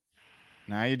 So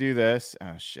now you do this.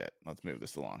 Oh, shit. Let's move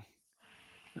this along.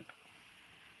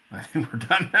 I think we're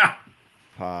done now.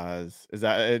 Pause. Is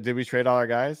that? Did we trade all our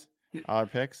guys? All our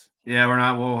picks? Yeah, we're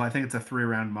not. Well, I think it's a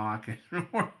 3-round mock.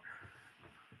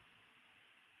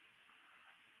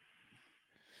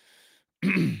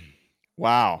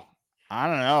 Wow. I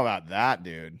don't know about that,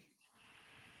 dude.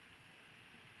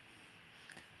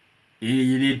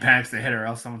 You need Penix to hit or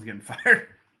else someone's getting fired.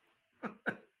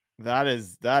 That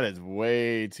is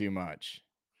way too much.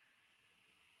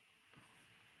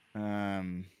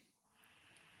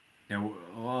 Yeah,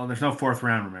 well, there's no fourth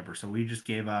round, remember? So we just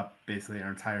gave up basically our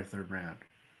entire third round.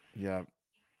 Yeah.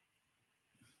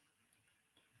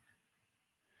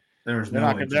 There's no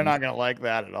way. They're not gonna like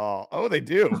that at all. Oh, they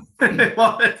do. They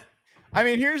love it. I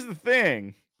mean, here's the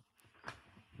thing.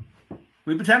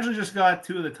 We potentially just got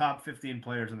 2 of the top 15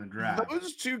 players in the draft.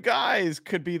 Those 2 guys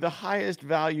could be the highest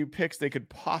value picks they could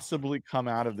possibly come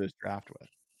out of this draft with.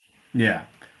 Yeah.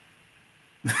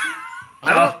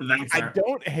 I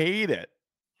don't hate it.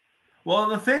 Well,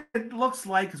 the thing it looks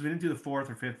like, because we didn't do the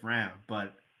 4th or 5th round,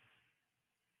 but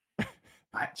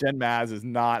Jen Maz is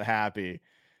not happy.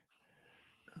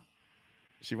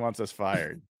 She wants us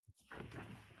fired.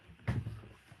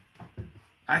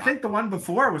 I think the one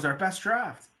before was our best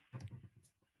draft.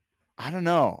 I don't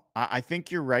know. I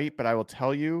think you're right, but I will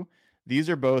tell you, these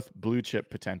are both blue chip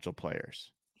potential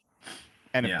players.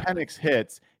 And if Penix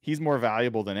hits, he's more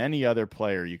valuable than any other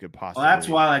player you could possibly. Well, that's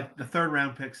why like the 3rd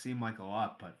round picks seem like a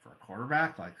lot, but for a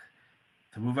quarterback, like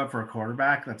to move up for a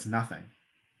quarterback, that's nothing.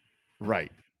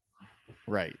 Right.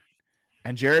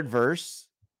 And Jared Verse,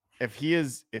 if he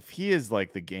is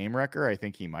like the game wrecker, I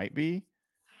think he might be.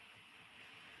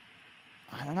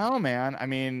 I don't know, man. I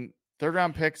mean, 3rd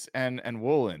round picks and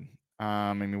Woolen.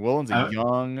 I mean, Woolen's a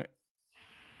young,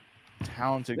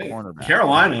 talented cornerback.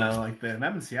 Carolina, like them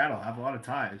in Seattle, have a lot of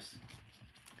ties.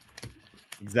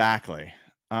 Exactly.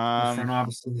 Front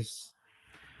offices.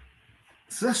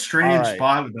 This is a strange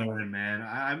spot they're in, man.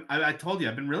 I told you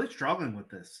I've been really struggling with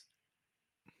this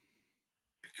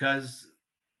because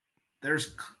they're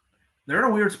in a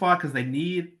weird spot because they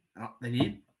need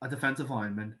a defensive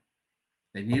lineman,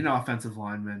 they need an offensive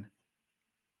lineman,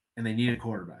 and they need a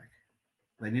quarterback.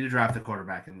 They need to draft a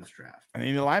quarterback in this draft. And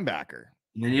they need a linebacker.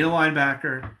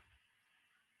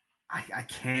 I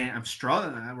can't. I'm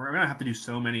struggling. We're going to have to do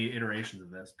so many iterations of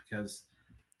this because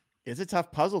it's a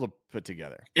tough puzzle to put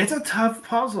together. It's a tough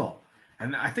puzzle.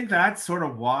 And I think that's sort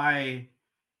of why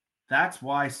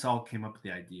Salt came up with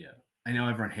the idea. I know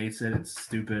everyone hates it. It's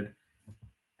stupid.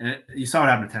 And you saw what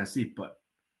happened to Tennessee. But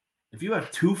if you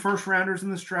have 2 first rounders in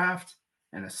this draft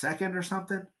and a second or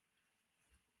something,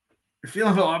 you're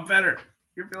feeling a lot better.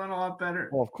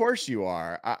 Well, of course you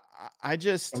are. I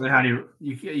just. And then how do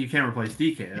you can't replace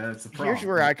DK? That's the problem. Here's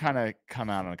where I kind of come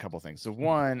out on a couple things. So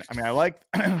one, I mean,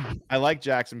 I like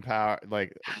Jackson Power,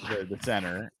 like the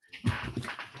center,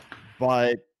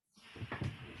 but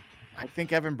I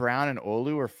think Evan Brown and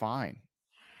Olu are fine,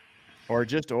 or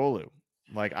just Olu.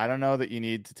 Like, I don't know that you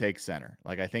need to take center.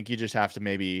 Like, I think you just have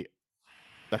to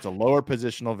that's a lower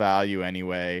positional value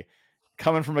anyway.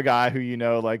 Coming from a guy who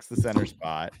likes the center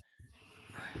spot.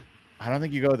 I don't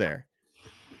think you go there.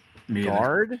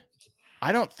 Guard,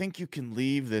 I don't think you can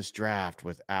leave this draft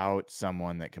without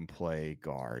someone that can play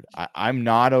guard. I'm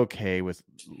not okay with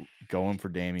going for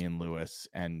Damian Lewis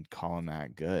and calling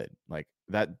that good. Like,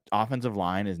 that offensive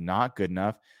line is not good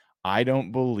enough. I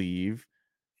don't believe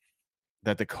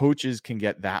that the coaches can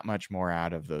get that much more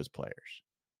out of those players.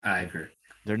 I agree.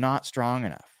 They're not strong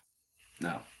enough.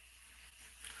 No.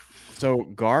 So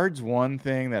guard's one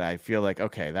thing that I feel like,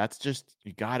 okay, that's just,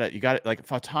 you got it. Like,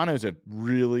 Fautano's a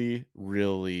really,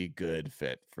 really good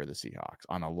fit for the Seahawks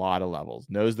on a lot of levels.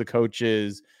 Knows the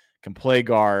coaches, can play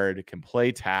guard, can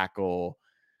play tackle.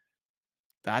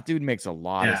 That dude makes a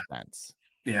lot of sense.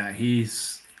 Yeah,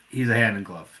 he's a hand and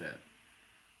glove fit.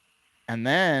 And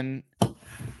then,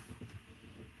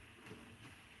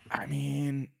 I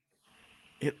mean,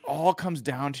 it all comes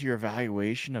down to your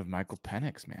evaluation of Michael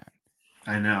Penix, man.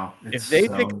 I know. If they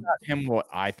think about him what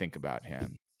I think about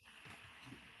him,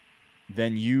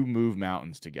 then you move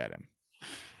mountains to get him.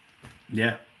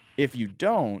 Yeah. If you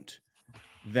don't,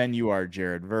 then you are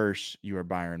Jared Verse, you are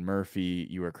Byron Murphy,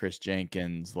 you are Chris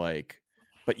Jenkins.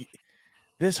 But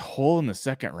this hole in the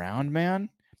 2nd round, man.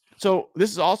 So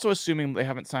this is also assuming they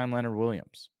haven't signed Leonard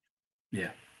Williams. Yeah.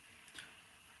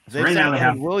 If they signed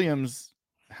Leonard Williams,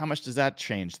 how much does that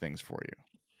change things for you?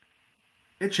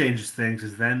 It changes things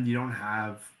because then you don't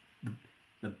have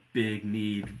the big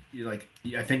need.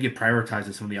 I think it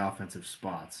prioritizes some of the offensive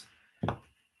spots.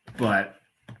 But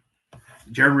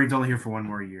Jared Reed's only here for 1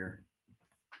 more year.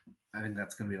 I think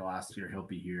that's going to be the last year he'll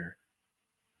be here.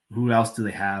 Who else do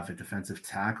they have at defensive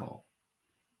tackle?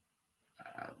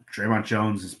 Draymond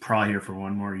Jones is probably here for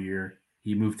 1 more year.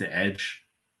 He moved to edge.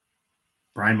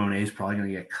 Brian Monet is probably going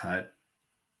to get cut.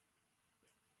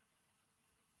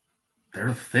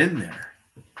 They're thin there.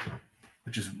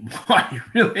 Which is why you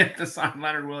really have to sign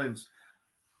Leonard Williams.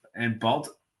 And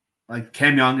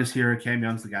Cam Young is here. Cam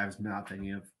Young's the guy I was not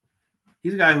thinking of.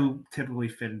 He's a guy who typically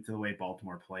fit into the way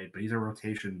Baltimore played, but he's a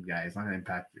rotation guy. He's not going to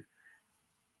impact you.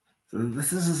 So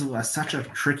this is such a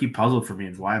tricky puzzle for me,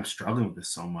 and why I'm struggling with this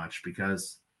so much,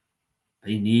 because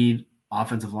They need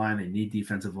offensive line. They need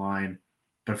defensive line.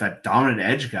 But if that dominant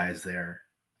edge guy is there,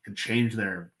 it can change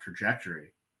their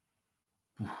trajectory.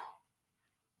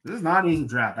 This is not an easy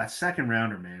draft. That second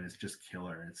rounder, man, is just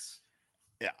killer.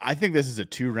 I think this is a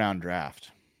 2-round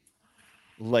draft.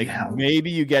 Maybe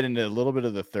you get into a little bit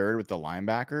of the third with the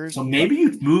linebackers. So maybe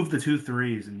you move the 2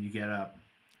 3s and you get up.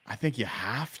 I think you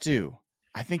have to.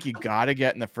 I think you got to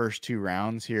get in the first 2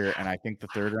 rounds here, and I think the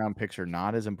third round picks are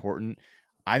not as important.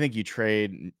 I think you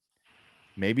trade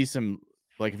maybe some,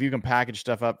 like, if you can package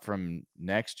stuff up from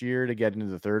next year to get into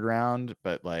the third round,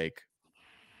 but like,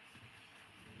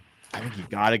 I think you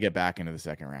got to get back into the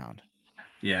second round.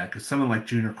 Yeah, because someone like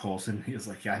Junior Colson, he's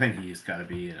like, I think he's got to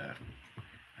be a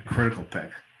critical pick.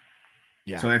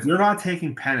 Yeah. So if you're not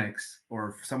taking Penix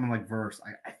or someone like Verse,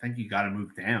 I think you got to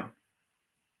move down.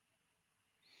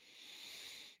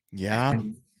 Yeah.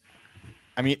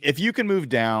 I mean, if you can move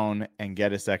down and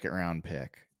get a second round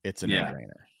pick, it's a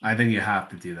no-brainer. I think you have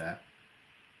to do that.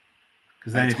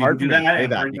 Because then if you do that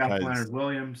and bring back Leonard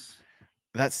Williams.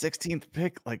 That 16th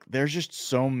pick, like, there's just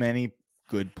so many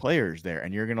good players there,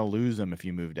 and you're going to lose them if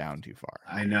you move down too far.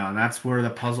 I know, and that's where the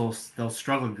puzzles, they'll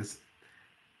struggle, because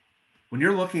when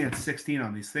you're looking at 16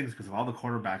 on these things, because of all the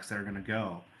quarterbacks that are going to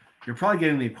go, you're probably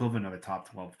getting the equivalent of a top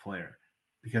 12 player.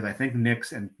 Because I think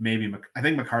Nix and I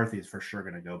think McCarthy is for sure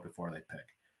going to go before they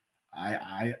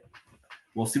pick.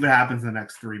 We'll see what happens in the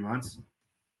next 3 months,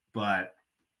 but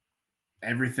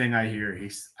everything I hear,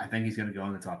 I think he's going to go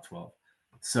in the top 12.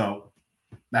 So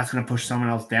that's going to push someone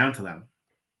else down to them.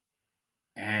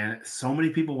 And so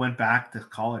many people went back to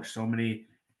college, so many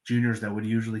juniors that would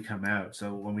usually come out.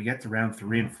 So when we get to round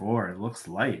 3 and 4, it looks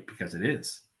light, because it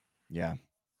is. Yeah.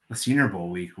 The Senior Bowl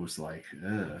week was like,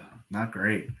 not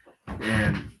great.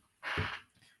 And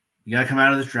you got to come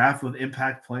out of this draft with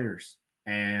impact players.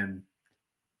 And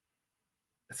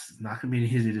it's not going to be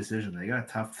an easy decision. They got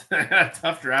a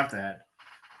tough draft ahead.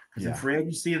 Because in free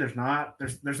agency, there's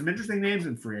some interesting names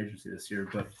in free agency this year,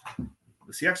 but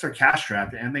the Seahawks are cash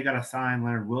strapped, and they got to sign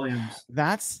Leonard Williams.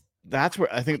 That's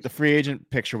where I think the free agent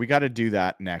picture, we got to do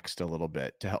that next a little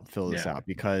bit to help fill this out,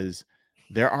 because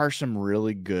there are some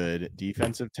really good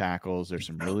defensive tackles. There's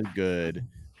some really good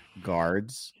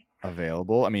guards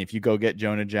available. I mean, if you go get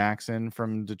Jonah Jackson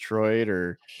from Detroit,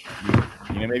 or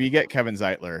maybe you get Kevin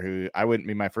Zeitler, who I wouldn't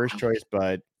be my first choice,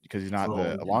 but because he's not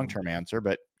a long-term answer,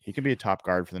 but he could be a top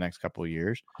guard for the next couple of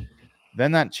years.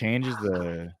 Then that changes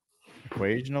the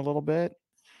equation a little bit.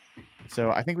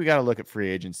 So I think we got to look at free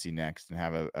agency next and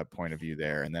have a point of view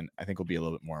there. And then I think we'll be a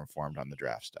little bit more informed on the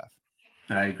draft stuff.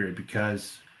 I agree,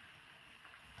 because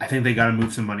I think they got to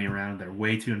move some money around. They're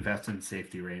way too invested in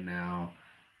safety right now.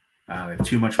 They have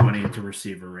too much money into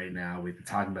receiver right now. We've been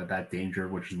talking about that danger,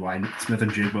 which is why Smith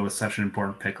and Jigba was such an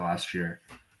important pick last year.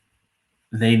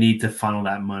 They need to funnel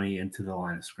that money into the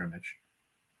line of scrimmage.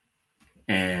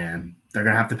 And they're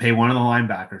going to have to pay one of the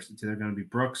linebackers. It's either going to be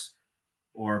Brooks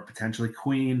or potentially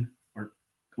Queen, or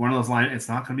one of those line. It's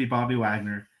not going to be Bobby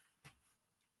Wagner.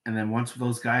 And then once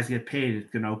those guys get paid,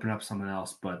 it's going to open up someone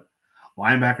else. But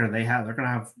linebacker, they're going to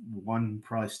have one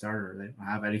probably starter. They don't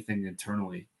have anything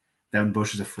internally. Devin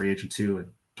Bush is a free agent too, and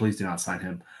please do not sign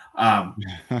him.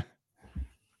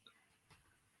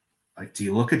 Do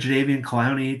you look at Jadeveon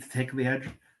Clowney to take the edge? Do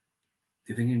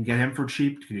you think you can get him for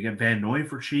cheap? Can you get Van Noy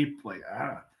for cheap?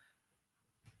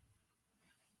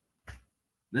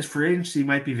 This free agency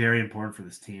might be very important for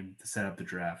this team to set up the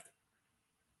draft.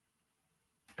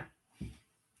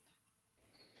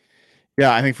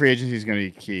 Yeah, I think free agency is going to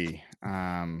be key.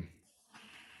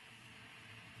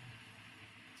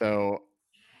 So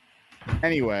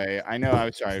anyway, I know I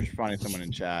was responding to someone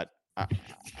in chat.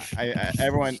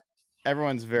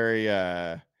 Everyone's very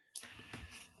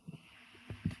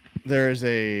there's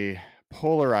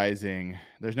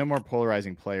no more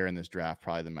polarizing player in this draft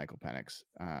probably than Michael Penix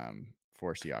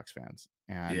for Seahawks fans.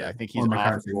 And I think he's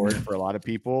off board for a lot of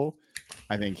people.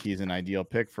 I think he's an ideal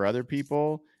pick for other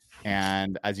people.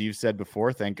 And as you've said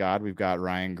before, thank God we've got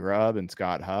Ryan Grubb and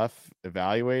Scott Huff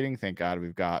evaluating. Thank God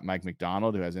we've got Mike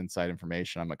McDonald, who has inside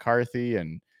information on McCarthy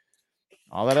and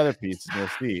all that other pieces. We'll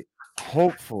see.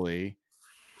 Hopefully,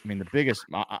 I mean, the biggest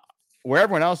where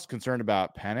everyone else is concerned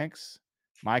about Penix,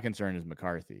 my concern is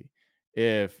McCarthy.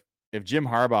 If Jim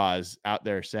Harbaugh is out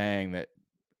there saying that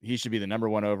he should be the number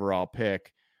 1 overall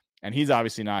pick, and he's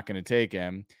obviously not going to take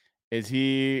him, is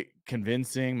he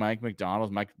convincing Mike McDonald?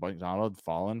 Is Mike McDonald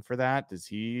fallen for that? Does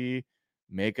he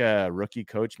make a rookie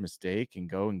coach mistake and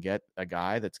go and get a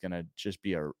guy that's going to just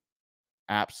be a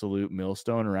absolute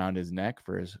millstone around his neck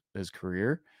for his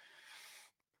career?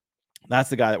 That's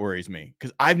the guy that worries me,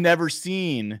 because I've never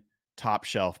seen top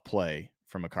shelf play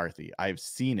from McCarthy. I've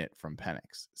seen it from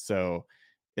Penix. So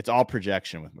it's all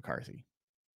projection with McCarthy.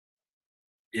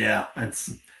 Yeah,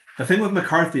 it's the thing with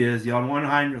McCarthy is on one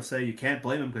hand you'll say you can't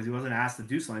blame him because he wasn't asked to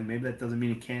do something. Maybe that doesn't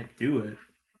mean he can't do it,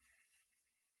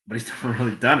 but he's never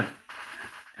really done it.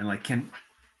 And like,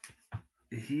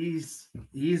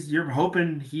 you're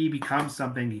hoping he becomes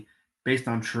something based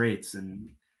on traits. And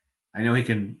I know he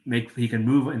can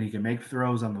move and he can make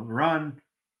throws on the run,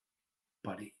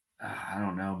 but I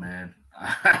don't know, man.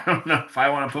 I don't know if I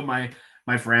want to put my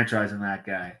franchise in that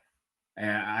guy.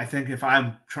 And I think if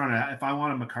I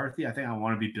want a McCarthy, I think I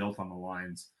want to be built on the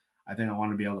lines. I think I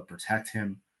want to be able to protect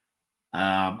him.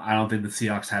 I don't think the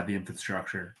Seahawks have the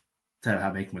infrastructure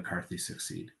to make McCarthy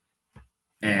succeed.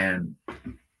 And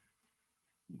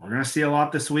we're going to see a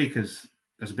lot this week because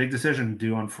there's a big decision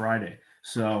due on Friday.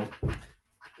 So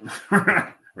we're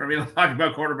going to be talking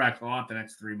about quarterbacks a lot the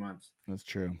next 3 months. That's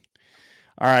true.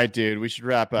 All right, dude, we should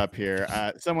wrap up here.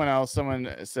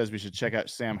 Someone says we should check out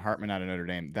Sam Hartman out of Notre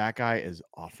Dame. That guy is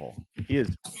awful. He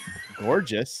is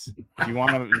gorgeous. If you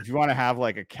want to have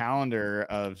like a calendar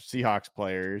of Seahawks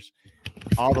players,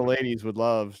 all the ladies would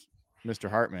love Mr.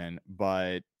 Hartman,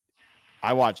 but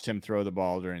I watched him throw the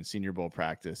ball during Senior Bowl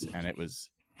practice, and it was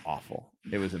awful.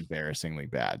 It was embarrassingly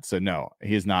bad. So no,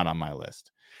 he is not on my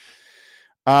list.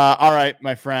 All right,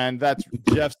 my friend, that's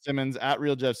Jeff Simmons at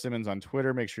Real Jeff Simmons on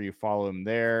Twitter. Make sure you follow him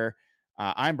there.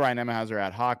 I'm Brian Emmenhauser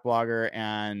at Hawk Blogger.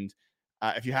 And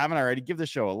if you haven't already, give the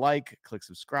show a like, click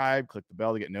subscribe, click the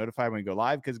bell to get notified when we go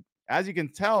live. Because as you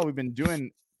can tell, we've been doing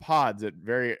pods at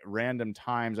very random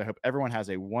times. I hope everyone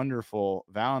has a wonderful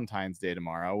Valentine's Day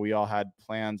tomorrow. We all had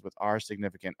plans with our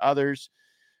significant others,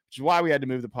 which is why we had to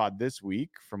move the pod this week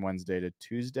from Wednesday to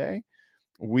Tuesday.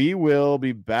 We will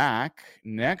be back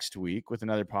next week with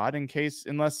another pod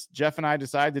unless Jeff and I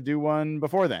decide to do one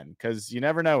before then, because you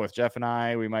never know with Jeff and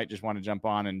I, we might just want to jump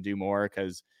on and do more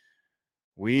because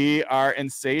we are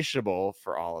insatiable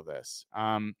for all of this.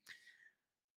 I've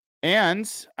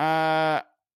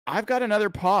got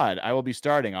another pod I will be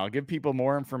starting. I'll give people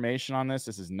more information on this.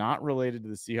 This is not related to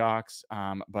the Seahawks,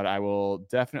 but I will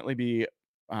definitely be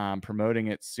promoting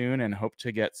it soon and hope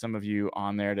to get some of you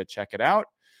on there to check it out.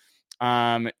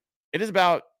 It is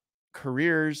about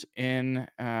careers in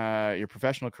your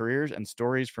professional careers and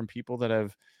stories from people that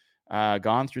have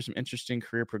gone through some interesting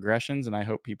career progressions, and I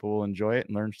hope people will enjoy it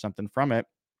and learn something from it.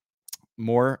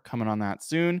 More coming on that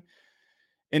soon.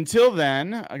 Until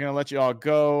then, I'm going to let you all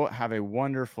go. Have a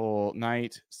wonderful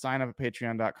night. Sign up at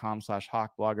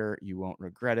patreon.com/hawkblogger. You won't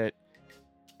regret it.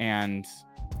 And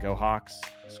go Hawks.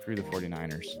 Screw the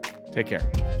 49ers. Take care.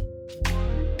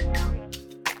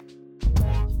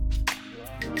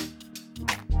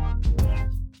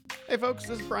 Hey folks,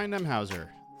 this is Brian Emmenhauser.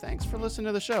 Thanks for listening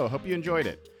to the show. Hope you enjoyed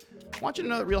it. I want you to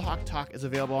know that Real Hawk Talk is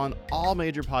available on all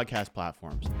major podcast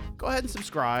platforms. Go ahead and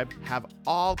subscribe. Have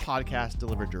all podcasts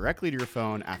delivered directly to your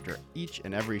phone after each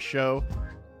and every show.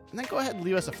 And then go ahead and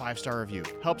leave us a 5-star review.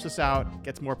 Helps us out,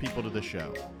 gets more people to the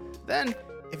show. Then,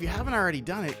 if you haven't already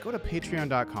done it, go to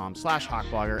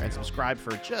patreon.com/hawkblogger and subscribe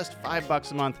for just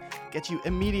 $5 a month. Get you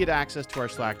immediate access to our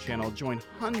Slack channel. Join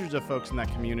hundreds of folks in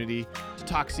that community to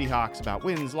talk Seahawks about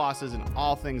wins, losses, and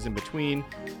all things in between.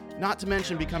 Not to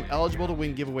mention become eligible to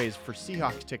win giveaways for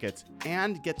Seahawks tickets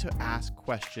and get to ask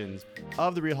questions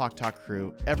of the Real Hawk Talk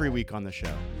crew every week on the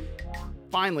show.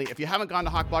 Finally, if you haven't gone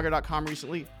to hawkblogger.com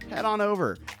recently, head on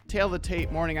over. Tail the Tape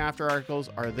morning after articles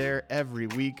are there every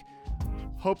week.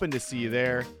 Hoping to see you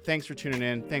there. Thanks for tuning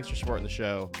in. Thanks for supporting the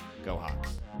show. Go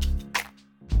Hawks.